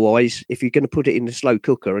 because otherwise, if you're going to put it in the slow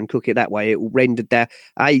cooker and cook it that way, it will render down.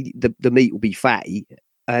 The meat will be fatty,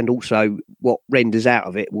 and also what renders out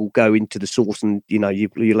of it will go into the sauce, and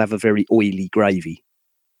you'll have a very oily gravy.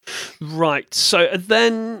 Right. So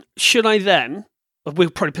then, should I then? We'll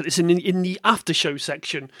probably put this in the after show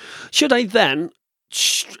section. Should I then,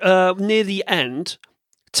 near the end,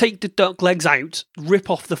 take the duck legs out, rip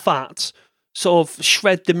off the fat, sort of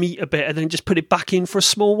shred the meat a bit, and then just put it back in for a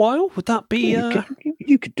small while? Would that be...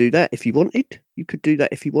 You could do that if you wanted.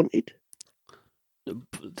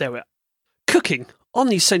 There we are. Cooking on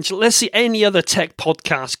the Essential. Let's see any other tech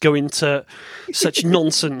podcast go into such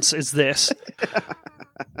nonsense as this.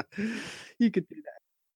 You could do that.